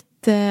 Det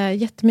är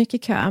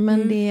jättemycket kö.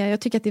 Men jag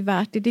tycker att det är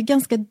värt det. Det är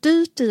ganska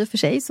dyrt i och för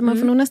sig. Så man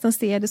får nog nästan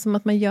se det som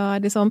att man gör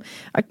det som...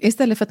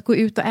 Istället för att gå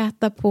ut och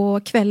äta på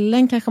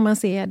kvällen kanske man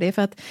ser det.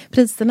 För att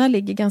priserna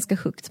ligger ganska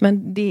högt.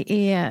 Men det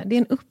är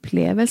en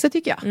upplevelse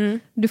tycker jag.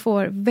 Du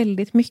får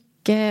väldigt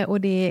mycket och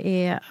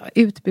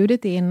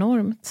utbudet är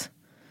enormt.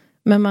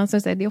 Men man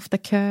säger det är ofta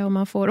kö och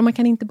man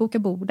kan inte boka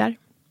bord där.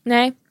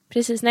 Nej.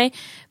 Precis, nej.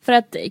 För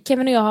att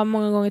Kevin och jag har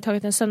många gånger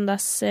tagit en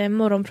söndags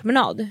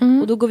morgonpromenad.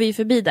 Och då går vi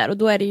förbi där och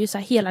då är det ju så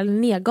här, hela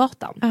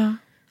Linnégatan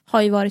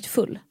har ju varit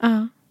full.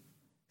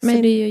 Så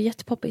det är ju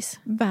jättepoppis.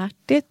 Värt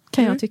det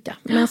kan jag tycka.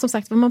 Men som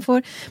sagt, man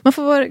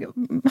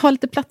får ha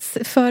lite plats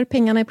för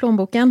pengarna i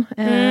plånboken.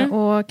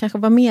 Och kanske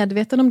vara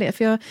medveten om det.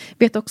 För jag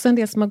vet också en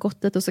del som har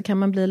gått dit och så kan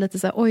man bli lite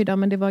så här, oj då,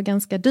 men det var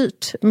ganska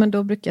dyrt. Men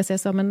då brukar jag säga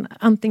så, men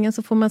antingen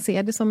så får man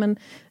se det som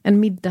en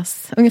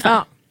middags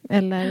ungefär.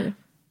 Eller...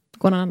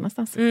 gå någon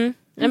annanstans.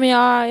 Ja, men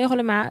jag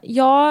håller med.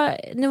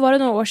 Nu var det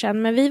några år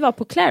sedan, men vi var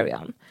på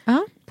Clarion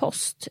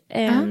post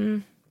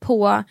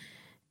på,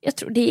 jag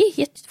tror det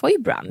var ju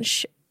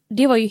brunch.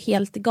 Det var ju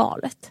helt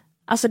galet.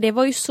 Alltså det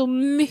var ju så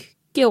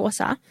mycket,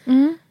 Åsa.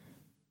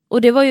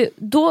 Och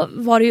då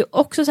var det ju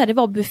också så här, det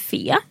var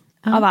buffé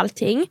av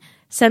allting.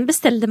 Sen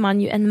beställde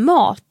man ju en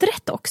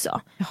maträtt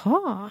också.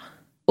 Jaha.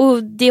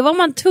 Och det var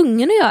man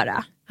tvungen att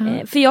göra.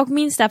 För jag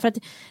minns det för att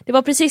det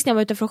var precis när jag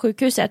var ute från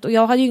sjukhuset och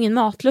jag hade ju ingen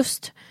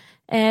matlust.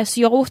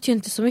 Så jag åt ju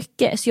inte så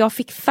mycket. Så jag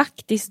fick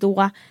faktiskt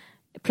då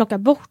plocka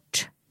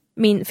bort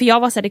för jag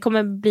var så här, det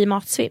kommer bli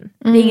matsvinn.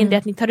 Det är ingen idé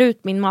att ni tar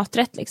ut min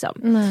maträtt liksom.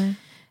 Nej.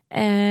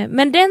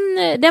 Men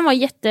den var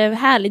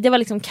jättehärlig. Det var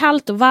liksom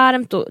kallt och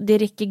varmt och det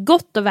räcker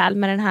gott och väl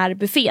med den här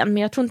buffén.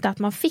 Men jag tror inte att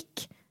man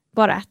fick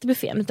bara äta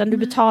buffén utan du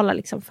betalar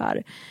liksom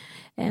för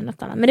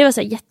något annat. Men det var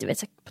så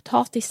här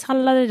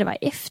potatissallader, det var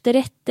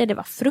efterrätter, det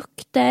var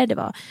frukter, det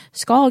var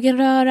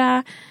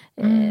skagenröra,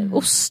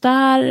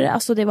 ostar,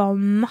 alltså det var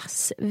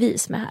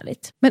massvis med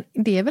härligt. Men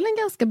det är väl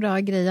en ganska bra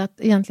grej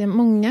att egentligen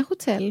många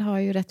hotell har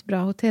ju rätt bra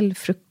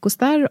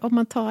hotellfrukostar om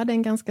man tar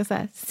den ganska så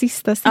här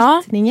sista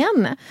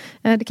sittningen.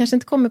 Det kanske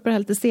inte kommer på det här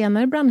lite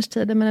senare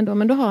branschtider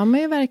men då har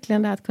man ju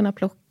verkligen det här att kunna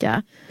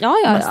plocka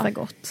massa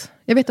gott.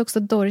 Jag vet också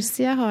att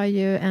Dorsia har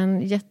ju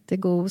en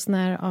jättegod sån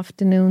här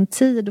afternoon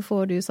tea. Då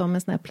får du ju som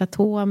en sån här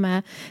platå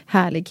med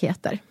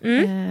härligheter.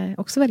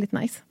 Också väldigt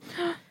nice.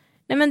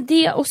 Nej men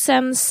det och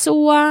sen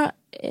så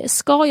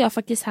ska jag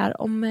faktiskt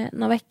här om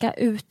några vecka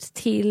ut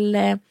till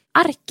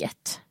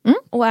Arket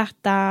och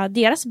äta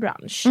deras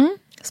brunch.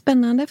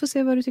 Spännande, får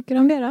se vad du tycker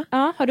om det då.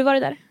 Ja, har du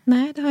varit där?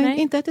 Nej, det har jag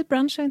inte ätit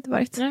brunch, har jag inte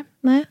varit.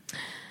 Nej,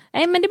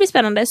 men det blir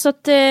spännande. Så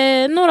att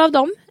några av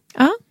dem.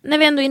 När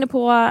vi ändå är inne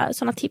på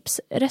sådana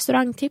tips,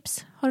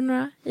 restaurangtips. Har du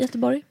några i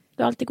Göteborg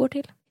du alltid går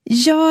till?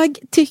 Jag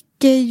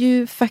tycker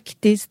ju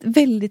faktiskt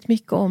väldigt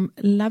mycket om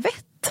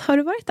Lavett. Har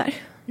du varit där?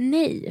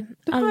 Nej,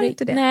 du har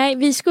inte det. Nej,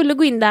 vi skulle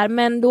gå in där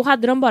men då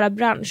hade de bara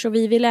brunch och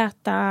vi ville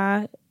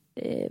äta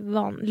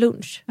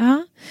lunch.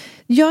 Ja.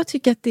 Jag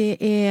tycker att det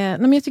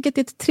är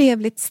ett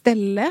trevligt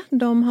ställe.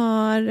 De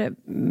har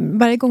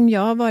varje gång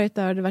jag har varit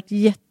där har det varit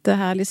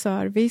jättehärlig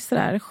service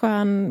där,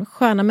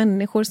 sköna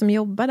människor som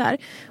jobbar där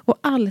och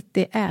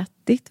alltid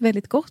ätit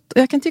väldigt gott. Och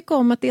jag kan tycka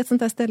om att det är ett sånt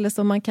där ställe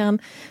som man kan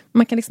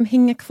liksom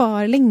hänga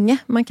kvar länge.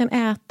 Man kan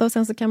äta och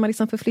sen så kan man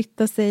liksom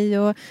förflytta sig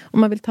och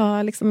om man vill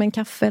ta liksom en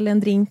kaffe eller en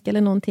drink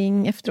eller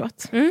någonting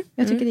efteråt.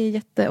 Jag tycker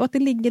det är och att det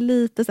ligger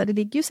lite så här, det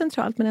ligger ju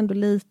centralt men ändå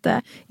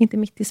lite inte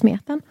mitt i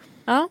smeten.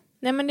 Ja,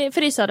 nej men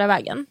för det är Södra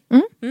vägen.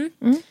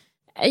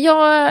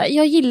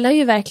 Jag gillar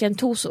ju verkligen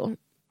Toso.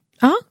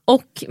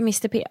 Och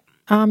Mr. P.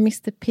 Ja,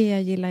 Mr. P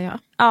gillar jag.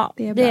 Ja,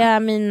 det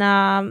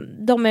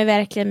är de är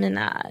verkligen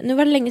mina. Nu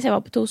var det länge sedan jag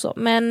var på Toso,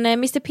 men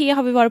Mr. P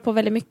har vi varit på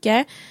väldigt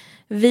mycket.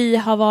 Vi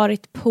har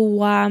varit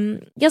på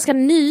ganska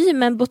ny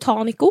men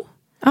Botanico.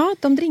 Ja,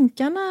 de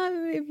drinkarna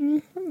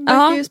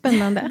verkar ju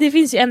spännande. Det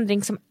finns ju en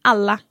drink som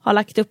alla har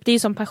lagt upp. Det är ju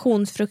som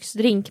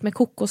passionsfruktsdrink med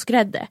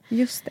kokosgrädde.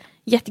 Just det.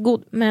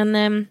 Jättegod,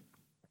 men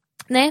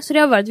nej, så det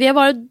har varit. Vi har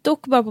varit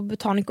dock bara på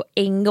Botanico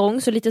en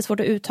gång, så lite svårt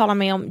att uttala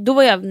mig om. Då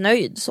var jag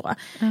nöjd så,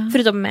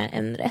 förutom med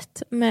en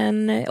rätt.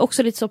 Men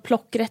också lite så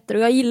plockrätter,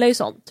 och jag gillar ju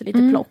sånt,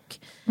 lite plock.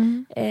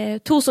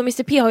 Toso och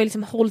Mr. P har ju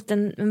liksom hållit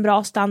en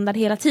bra standard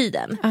hela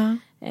tiden.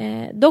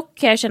 Dock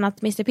kan jag känna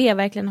att Mr. P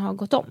verkligen har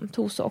gått om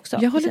Toso också.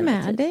 Jag håller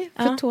med dig,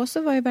 för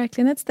Toso var ju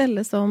verkligen ett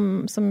ställe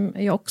som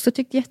jag också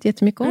tyckte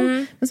jättemycket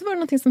om. Men så var det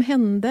någonting som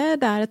hände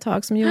där ett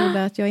tag som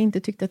gjorde att jag inte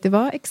tyckte att det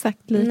var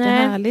exakt lika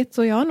härligt.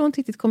 Så jag har nog inte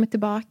riktigt kommit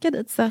tillbaka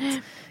dit, så att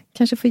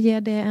kanske få ge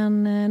det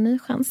en ny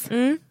chans.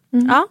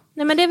 Ja,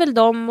 nej, men det är väl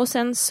dem. Och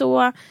sen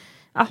så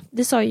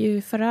det sa jag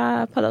ju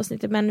förra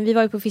poddavsnittet, men vi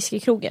var ju på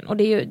fiskekrogen och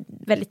det är ju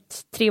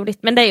väldigt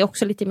trevligt, men det är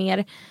också lite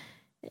mer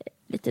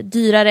lite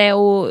dyrare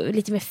och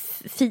lite mer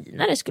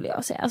finare skulle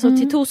jag säga. Alltså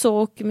till Toso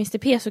och Mr.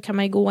 P så kan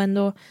man ju gå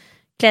ändå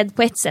klädd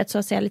på ett sätt så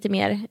att säga, lite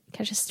mer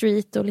kanske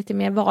street och lite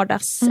mer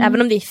vardags,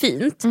 även om det är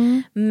fint.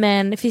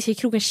 Men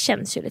fiskekrogen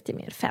känns ju lite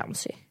mer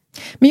fancy.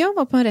 Men jag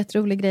var på en rätt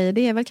rolig grej.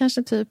 Det är väl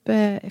kanske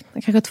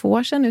kanske 2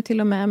 år sedan nu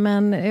till och med.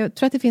 Men jag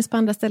tror att det finns på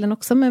andra ställen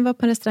också. Men jag var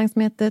på en restaurang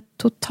som heter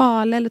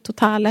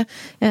Totale,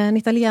 en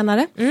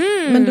italienare.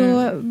 Men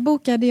då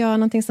bokade jag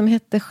någonting som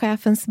hette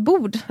chefens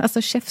bord. Alltså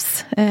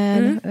chefs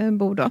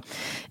bord då.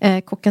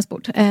 Kockens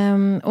bord.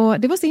 Och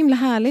det var så himla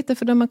härligt.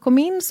 För då man kom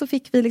in så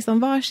fick vi liksom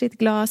varsitt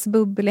glas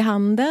bubbel i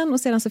handen.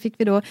 Och sedan så fick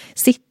vi då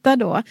sitta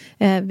då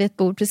vid ett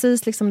bord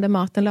precis liksom där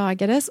maten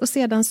lagades. Och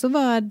sedan så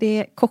var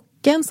det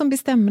kocken som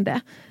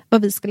bestämde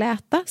vad vi skulle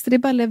äta. Så det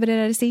bara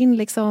levererades in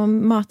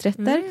liksom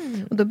maträtter.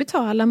 Och då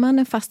betalar man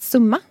en fast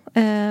summa.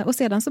 Och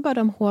sedan så bara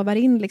de hovar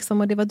in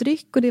liksom. Och det var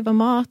dryck och det var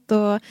mat.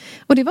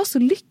 Och det var så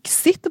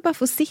lyxigt att bara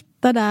få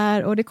sitta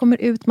där. Och det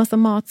kommer ut massa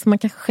mat som man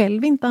kanske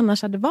själv inte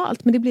annars hade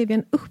valt. Men det blev ju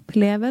en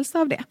upplevelse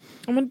av det.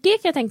 Ja, men det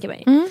kan jag tänka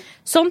mig.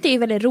 Sånt är ju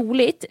väldigt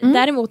roligt.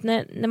 Däremot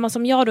när man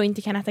som jag då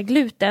inte kan äta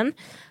gluten.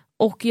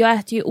 Och jag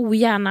äter ju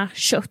ogärna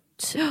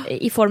kött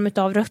i form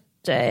av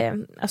rött.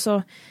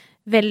 Alltså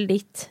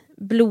väldigt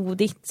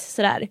blodigt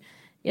sådär.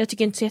 Jag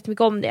tycker inte så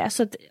jättemycket om det.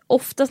 Så att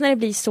oftast när det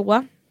blir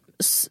så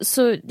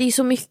det är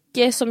så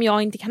mycket som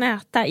jag inte kan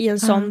äta i en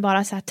sån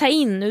bara så här, ta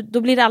in.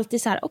 Då blir det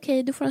alltid så här,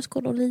 okej, du får en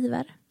skål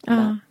oliver.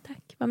 Bara,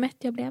 tack, vad mätt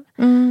jag blev.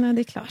 Ja,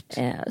 det är klart.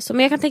 Så,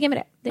 men jag kan tänka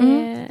mig det. Det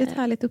är ett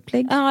härligt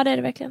upplägg. Ja, det är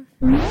det verkligen.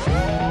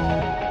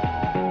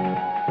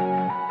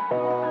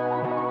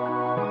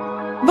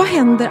 Vad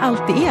händer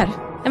alltid er?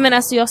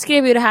 Jag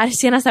skrev ju det här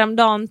senast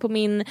häromdagen på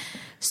min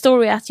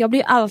story att jag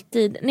blir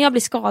alltid, när jag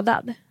blir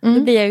skadad, då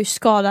blir jag ju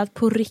skadad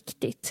på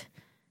riktigt.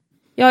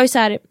 Jag har ju så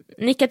här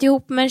nickat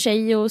ihop med en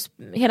tjej och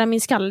hela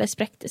min skalle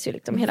spräcktes ju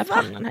liksom, hela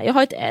pannan här. Jag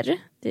har ett R,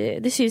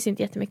 det syns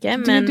inte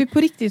jättemycket. Men... Du på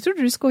riktigt,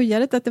 trodde du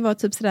skojade att det var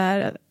typ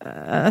sådär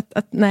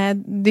att nej,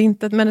 det är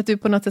inte, men att du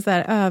på något sätt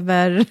såhär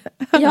över...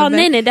 Ja,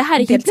 nej, det här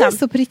är helt sant. Det är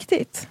så på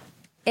riktigt.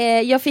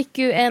 Jag fick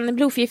ju en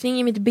blodförgiftning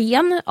i mitt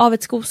ben av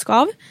ett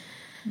skoskav.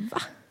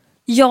 Va?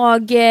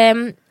 Jag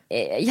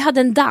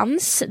hade en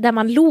dans där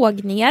man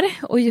låg ner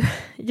och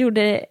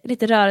gjorde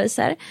lite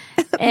rörelser.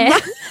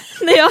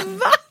 När jag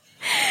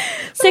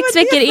 6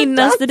 veckor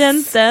innan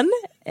studenten,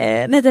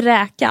 den heter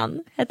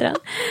Räkan, heter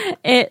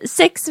den.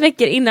 6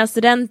 veckor innan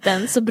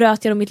studenten så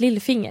bröt jag mitt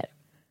lillfinger.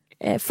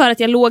 För att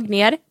jag låg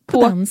ner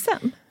på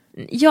dansen?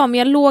 Ja, men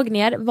jag låg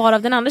ner,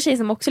 varav den andra tjej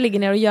som också ligger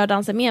ner och gör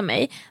dansen med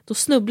mig, då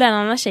snubblar en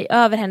annan tjej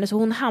över henne så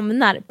hon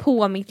hamnar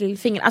på mitt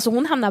lillfinger. Alltså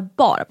hon hamnar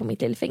bara på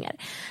mitt lillfinger.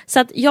 Så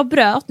att jag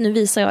bröt, nu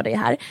visar jag det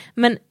här,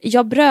 men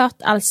jag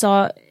bröt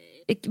alltså,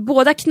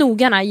 båda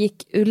knogarna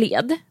gick ur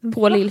led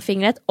på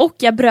lillfingret och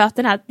jag bröt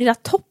den här lilla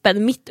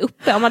toppen mitt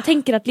uppe. Om man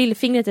tänker att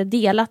lillfingret är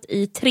delat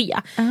i 3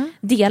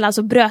 delar,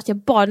 så bröt jag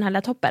bara den här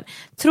lilla toppen.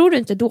 Tror du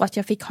inte då att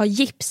jag fick ha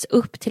gips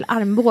upp till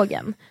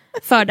armbågen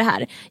för det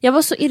här? Jag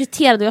var så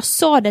irriterad och jag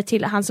sa det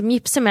till han som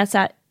gipsade med att så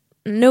här,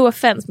 no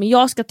offense, men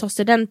jag ska ta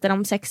studenten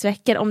om 6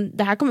 veckor om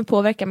det här kommer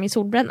påverka min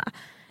solbränna.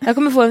 Jag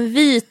kommer få en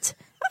vit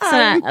sån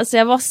här, alltså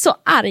jag var så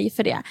arg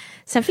för det.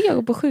 Sen fick jag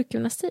gå på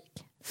sjukgymnastik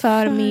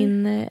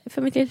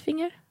för mitt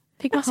lillfinger.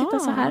 Fick man sitta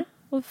så här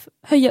och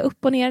höja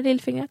upp och ner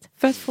lillfingret.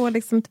 För att få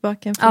liksom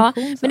tillbaka en funktion.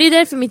 Ja, men det är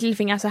därför mitt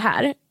lillfinger är så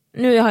här.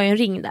 Nu har jag en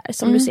ring där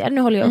som du ser.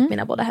 Nu håller jag upp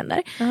mina båda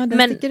händer. Ja,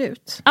 den sticker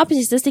ut. Ja,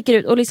 precis, den sticker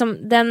ut. Och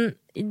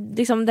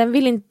den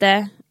vill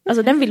inte,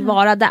 alltså den vill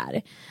vara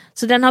där.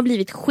 Så den har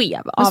blivit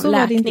skev av läkningen. Men så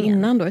var det inte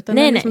innan då, utan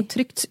den har liksom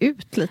tryckts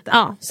ut lite.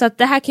 Ja, så att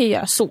det här kan jag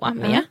göra så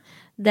med.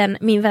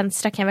 Min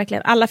vänstra kan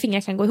verkligen, alla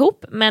fingrar kan gå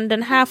ihop, men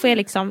den här får jag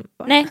liksom,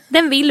 nej,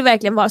 den vill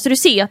verkligen vara, så du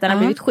ser att den har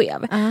blivit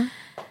skev.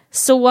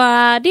 Så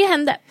det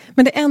hände.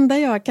 Men det enda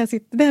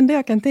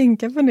jag kan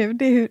tänka på nu,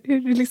 det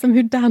är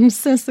hur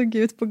dansen såg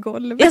ut på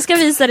golvet. Jag ska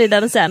visa dig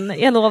den sen,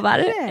 jag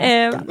lovar.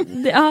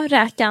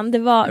 Räkan, det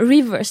var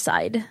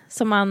Riverside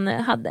som man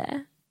hade.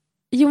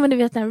 Jo, men du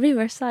vet den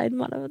Riverside.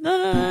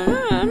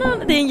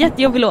 Det är en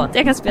jättejobbig låt,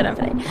 jag kan spela den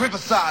för dig.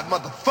 Riverside,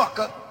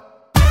 motherfucker.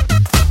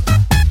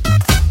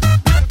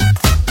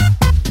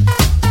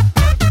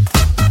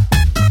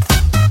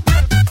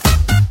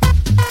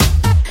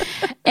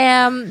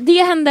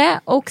 Det hände,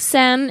 och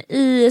sen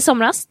i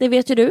somras, det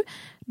vet ju du,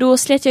 då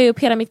slet jag upp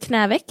hela mitt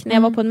knäveck när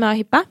jag var på en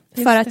möhippa.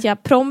 För att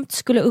jag prompt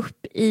skulle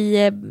upp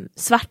i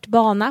svart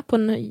bana på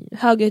en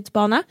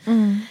höghöjdsbana.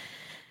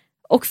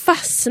 Och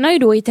fastnar ju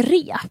då i ett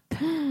rep.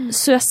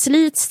 Så jag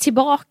slits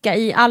tillbaka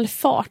i all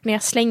fart när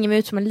jag slänger mig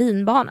ut som en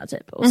linbana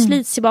typ. Och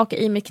slits tillbaka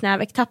i mitt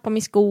knäveck, tappar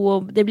min sko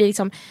och det blir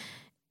liksom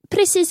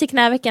precis i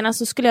knävecken,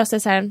 alltså skulle jag säga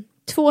så här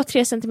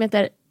 2-3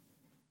 centimeter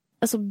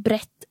alltså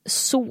brett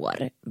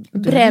sår.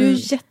 Du är ju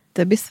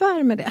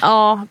jättebesvär med det.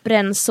 Ja,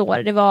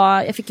 brännsår.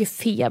 Jag fick ju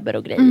feber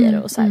och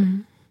grejer och så här.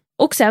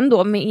 Och sen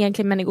då med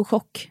egentligen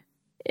meningokock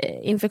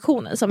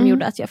infektionen som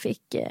gjorde att jag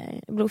fick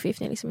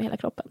blodförgiftning liksom i hela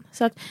kroppen.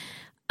 Så att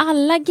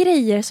alla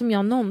grejer som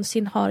jag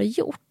någonsin har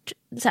gjort,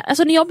 så här,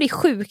 alltså när jag blir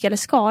sjuk eller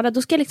skadad,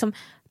 då ska jag liksom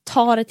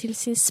ta det till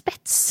sin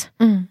spets.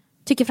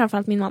 Tycker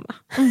framförallt min mamma.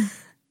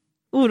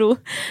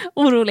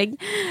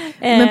 Orolig.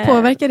 Men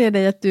påverkar det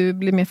dig att du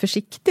blir mer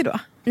försiktig då?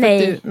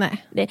 Nej.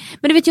 Nej.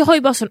 Men du vet, jag har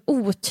ju bara sån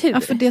otur.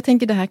 Ja, för jag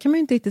tänker, det här kan man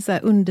ju inte riktigt så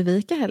här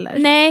undvika heller.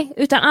 Nej,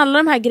 utan alla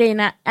de här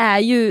grejerna är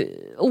ju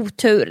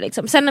otur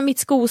liksom. Sen när mitt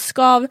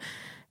skoskav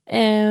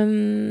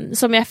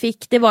som jag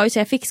fick, det var ju så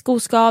jag fick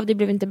skoskav, det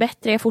blev inte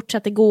bättre, jag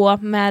fortsatte gå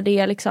med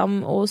det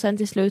liksom, och sen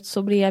till slut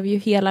så blev ju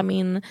hela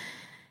min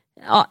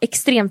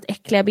extremt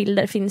äckliga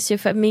bilder finns ju,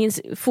 för min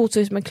fot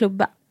såg ut som en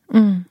klubba.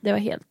 Det var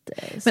helt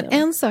Men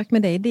en sak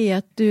med dig, det är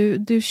att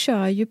du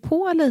kör ju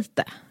på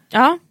lite.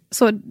 Ja.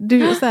 Så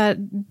du så här,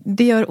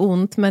 det gör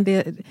ont, men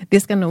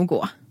det ska nog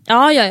gå.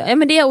 Ja,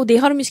 men det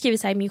har de ju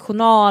skrivit så här i min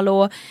journal,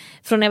 och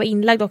från när jag var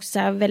inlagd också så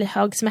här väldigt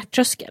hög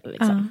smärttröskel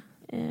liksom.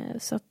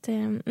 Så att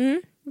det...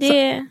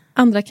 Så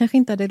andra kanske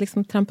inte hade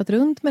liksom trampat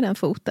runt med den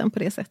foten på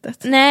det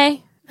sättet.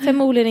 Nej,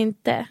 förmodligen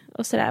inte.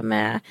 Och så där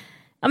med,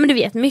 ja men du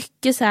vet,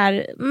 mycket så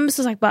här,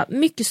 som sagt, bara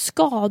mycket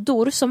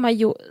skador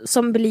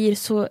som blir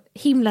så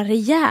himla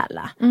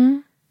rejäla.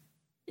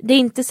 Det är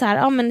inte så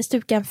här, men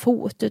stuka en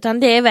fot, utan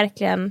det är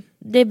verkligen,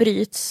 det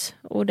bryts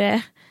och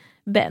det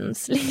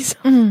bänds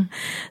liksom.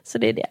 Så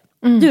det är det.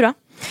 Du då?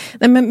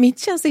 Nej, men mitt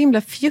känns så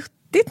himla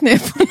fjuttigt nu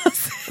på något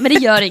sätt. Men det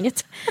gör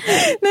inget.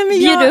 Nej,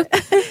 men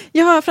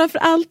jag har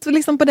framförallt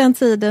liksom på den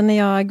tiden när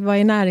jag var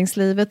i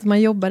näringslivet och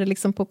man jobbade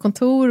liksom på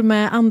kontor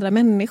med andra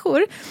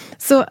människor,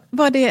 så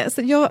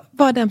jag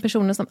var den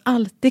personen som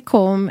alltid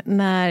kom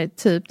när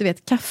typ, du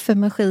vet,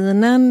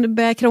 kaffemaskinen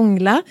började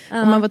krångla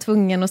och man var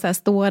tvungen att så här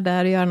stå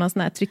där och göra någon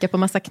sån här, trycka på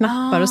massa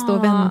knappar och stå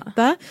och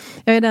vänta.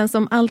 Jag är den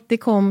som alltid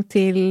kom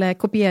till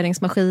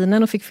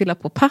kopieringsmaskinen och fick fylla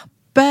på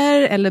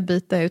papper eller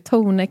byta ut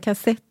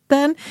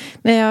tonerkassetten.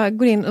 När jag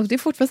går in, och det är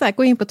fortfarande så här,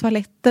 går in på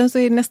toaletten, så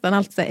är det nästan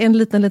alltid så här, en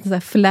liten så här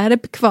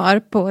flärp kvar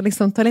på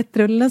liksom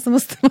toalettrullen, så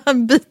måste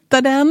man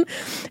byta den.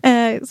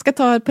 Ska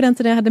ta, på den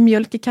tiden jag hade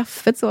mjölk i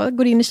kaffet, så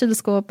går in i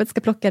kylskåpet,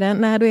 ska plocka den.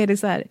 Nej, då är det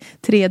så här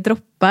 3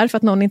 droppar för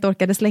att någon inte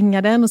orkade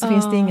slänga den, och så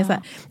finns det ingen så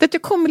här. Det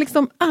jag kommer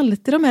liksom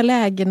alltid de här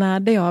lägena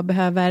där jag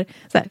behöver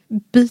så här,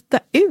 byta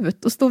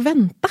ut och stå och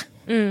vänta.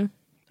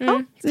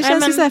 Ja, det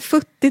känns ju så här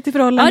futtigt i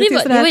förhållande till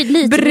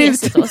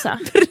sådär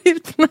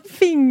brutna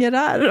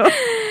fingrar och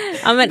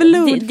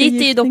det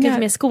är ju dock lite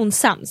mer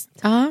skonsamt.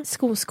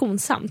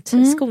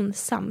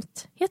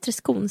 Skonsamt. Heter det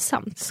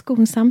skonsamt?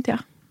 Skonsamt, ja.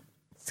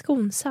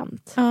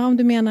 Skonsamt. Ja, om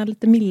du menar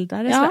lite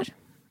mildare. Ja.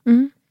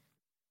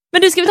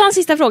 Men du, ska vi ta en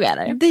sista fråga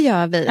eller? Det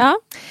gör vi. Ja.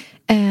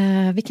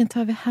 Vilken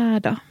tar vi här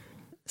då?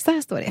 Så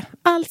här står det.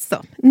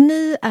 Alltså,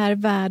 ni är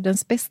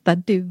världens bästa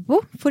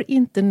duo, får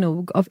inte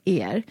nog av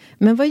er.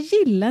 Men vad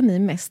gillar ni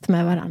mest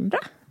med varandra?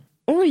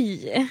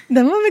 Oj!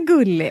 Den var väl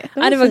gullig?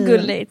 Det var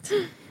gulligt.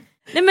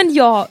 Nej, men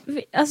jag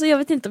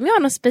vet inte om jag har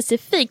något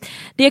specifikt.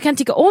 Det jag kan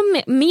tycka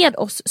om med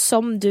oss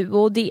som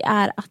duo, det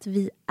är att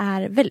vi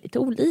är väldigt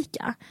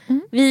olika.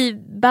 Vi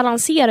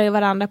balanserar ju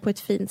varandra på ett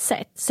fint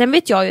sätt. Sen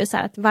vet jag ju så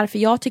här att varför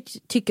jag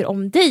tycker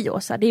om dig,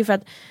 Åsa, det är för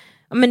att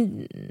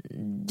men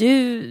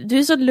du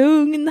är så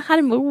lugn,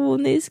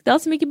 harmonisk, du har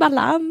så mycket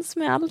balans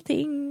med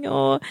allting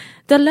och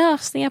du har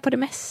lösningar på det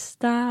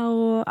mesta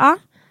och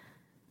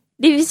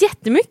det finns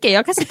jättemycket.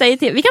 Jag kan sitta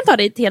vi kan ta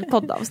det i ett helt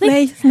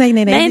poddavsnitt. Nej,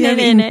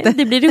 inte.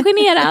 Det blir du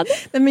generad.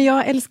 Nej, men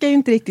jag älskar ju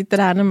inte riktigt det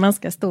där när man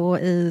ska stå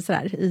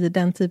i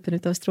den typen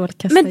av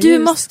strålkastarljus. Men du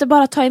måste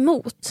bara ta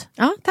emot.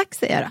 Ja, tack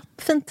säger jag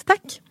då. Fint,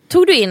 tack.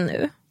 Tog du in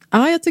nu?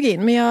 Ja, jag tog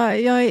in,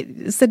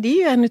 men så det är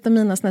ju en av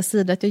mina såna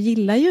sidor att jag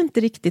gillar ju inte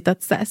riktigt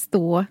att så här,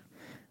 stå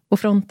och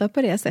fronta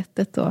på det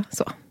sättet och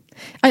så.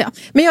 Ja.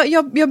 Men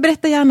jag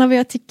berättar gärna vad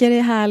jag tycker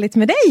är härligt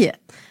med dig.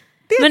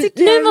 Men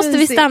nu måste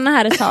vi stanna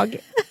här ett tag.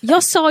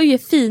 Jag sa ju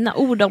fina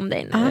ord om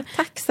dig nu. Ja,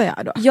 tack sa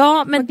jag då.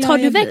 Ja, men tar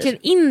du verkligen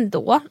in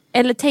då?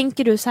 Eller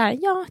tänker du så här,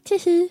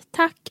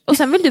 tack. Och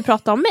sen vill du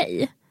prata om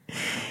mig?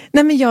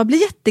 Nej, men jag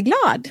blir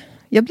jätteglad.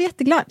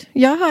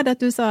 Jag hörde att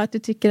du sa att du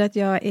tycker att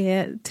jag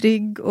är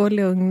trygg och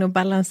lugn och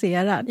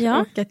balanserad.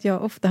 Ja. Och att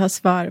jag ofta har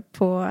svar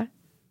på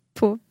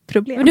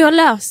problem. Men du har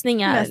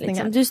lösningar.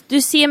 Liksom.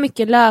 Du ser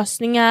mycket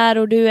lösningar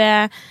och du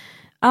är...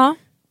 Ja.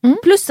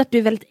 Plus att du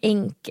är väldigt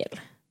enkel.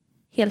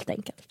 Helt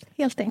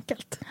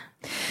enkelt.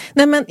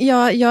 Nej, men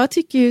jag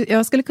tycker ju,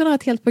 jag skulle kunna ha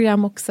ett helt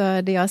program också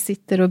där jag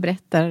sitter och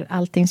berättar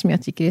allting som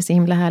jag tycker är så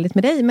himla härligt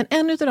med dig. Men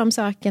en av de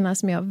sakerna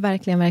som jag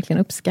verkligen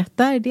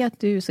uppskattar, det är att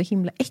du är så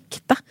himla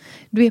äkta.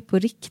 Du är på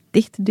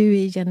riktigt, du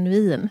är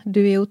genuin.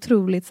 Du är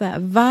otroligt så här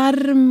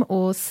varm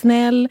och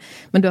snäll,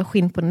 men du har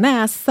skinn på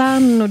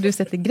näsan och du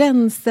sätter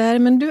gränser.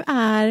 Men du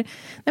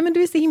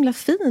är så himla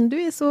fin,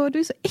 du är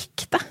så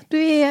äkta.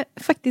 Du är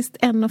faktiskt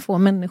en av få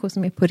människor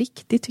som är på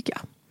riktigt, tycker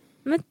jag.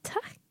 Men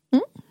tack.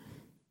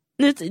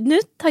 Nu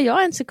tar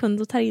jag en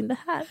sekund och tar in det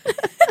här.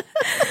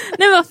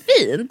 Nej, vad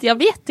fint. Jag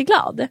blir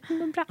jätteglad.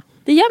 Bra.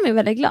 Det gör mig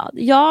väldigt glad.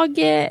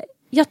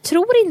 Jag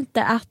tror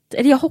inte att...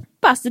 Eller jag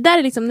hoppas. Det där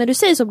är liksom, när du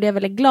säger så blir jag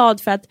väldigt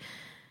glad för att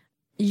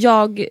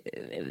jag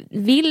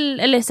vill...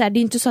 Eller så här, det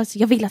är inte så att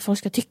jag vill att folk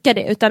ska tycka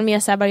det. Utan mer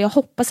så här, bara jag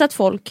hoppas att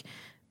folk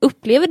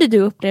upplever det du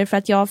upplever, för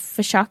att jag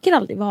försöker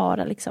aldrig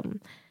vara liksom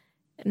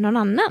någon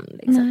annan.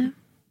 Liksom. Nej.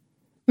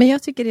 Men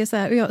jag tycker det är så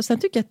här, och sen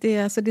tycker jag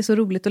att det är så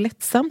roligt och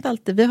lättsamt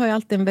alltid. Vi har ju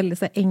alltid en väldigt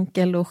så här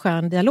enkel och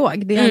skön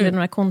dialog. Det är aldrig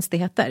några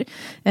konstigheter.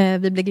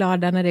 Vi blir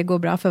glada när det går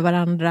bra för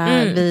varandra.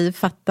 Vi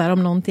fattar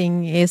om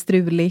någonting är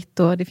struligt,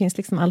 och det finns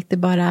liksom alltid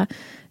bara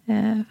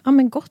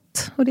men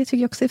gott. Och det tycker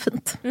jag också är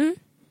fint.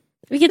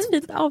 Vilket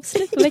fint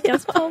avslut på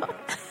veckans podd.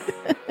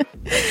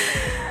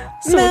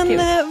 Men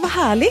vad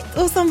härligt,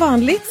 och som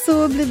vanligt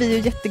så blir vi ju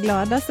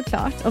jätteglada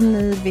såklart om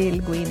ni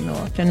vill gå in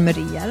och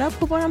prenumerera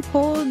på våran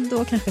podd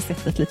och kanske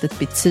sätta ett litet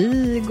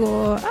betyg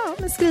och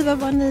men skriva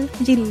vad ni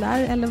gillar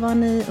eller vad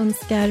ni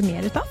önskar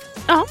mer utav.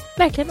 Ja,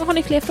 verkligen. Och har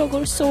ni fler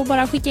frågor så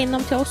bara skicka in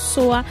dem till oss,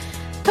 så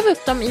tar vi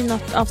upp dem i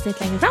något avsnitt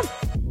längre fram.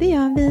 Det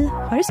gör vi.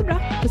 Ha det så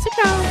bra. Puss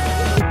och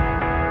kram!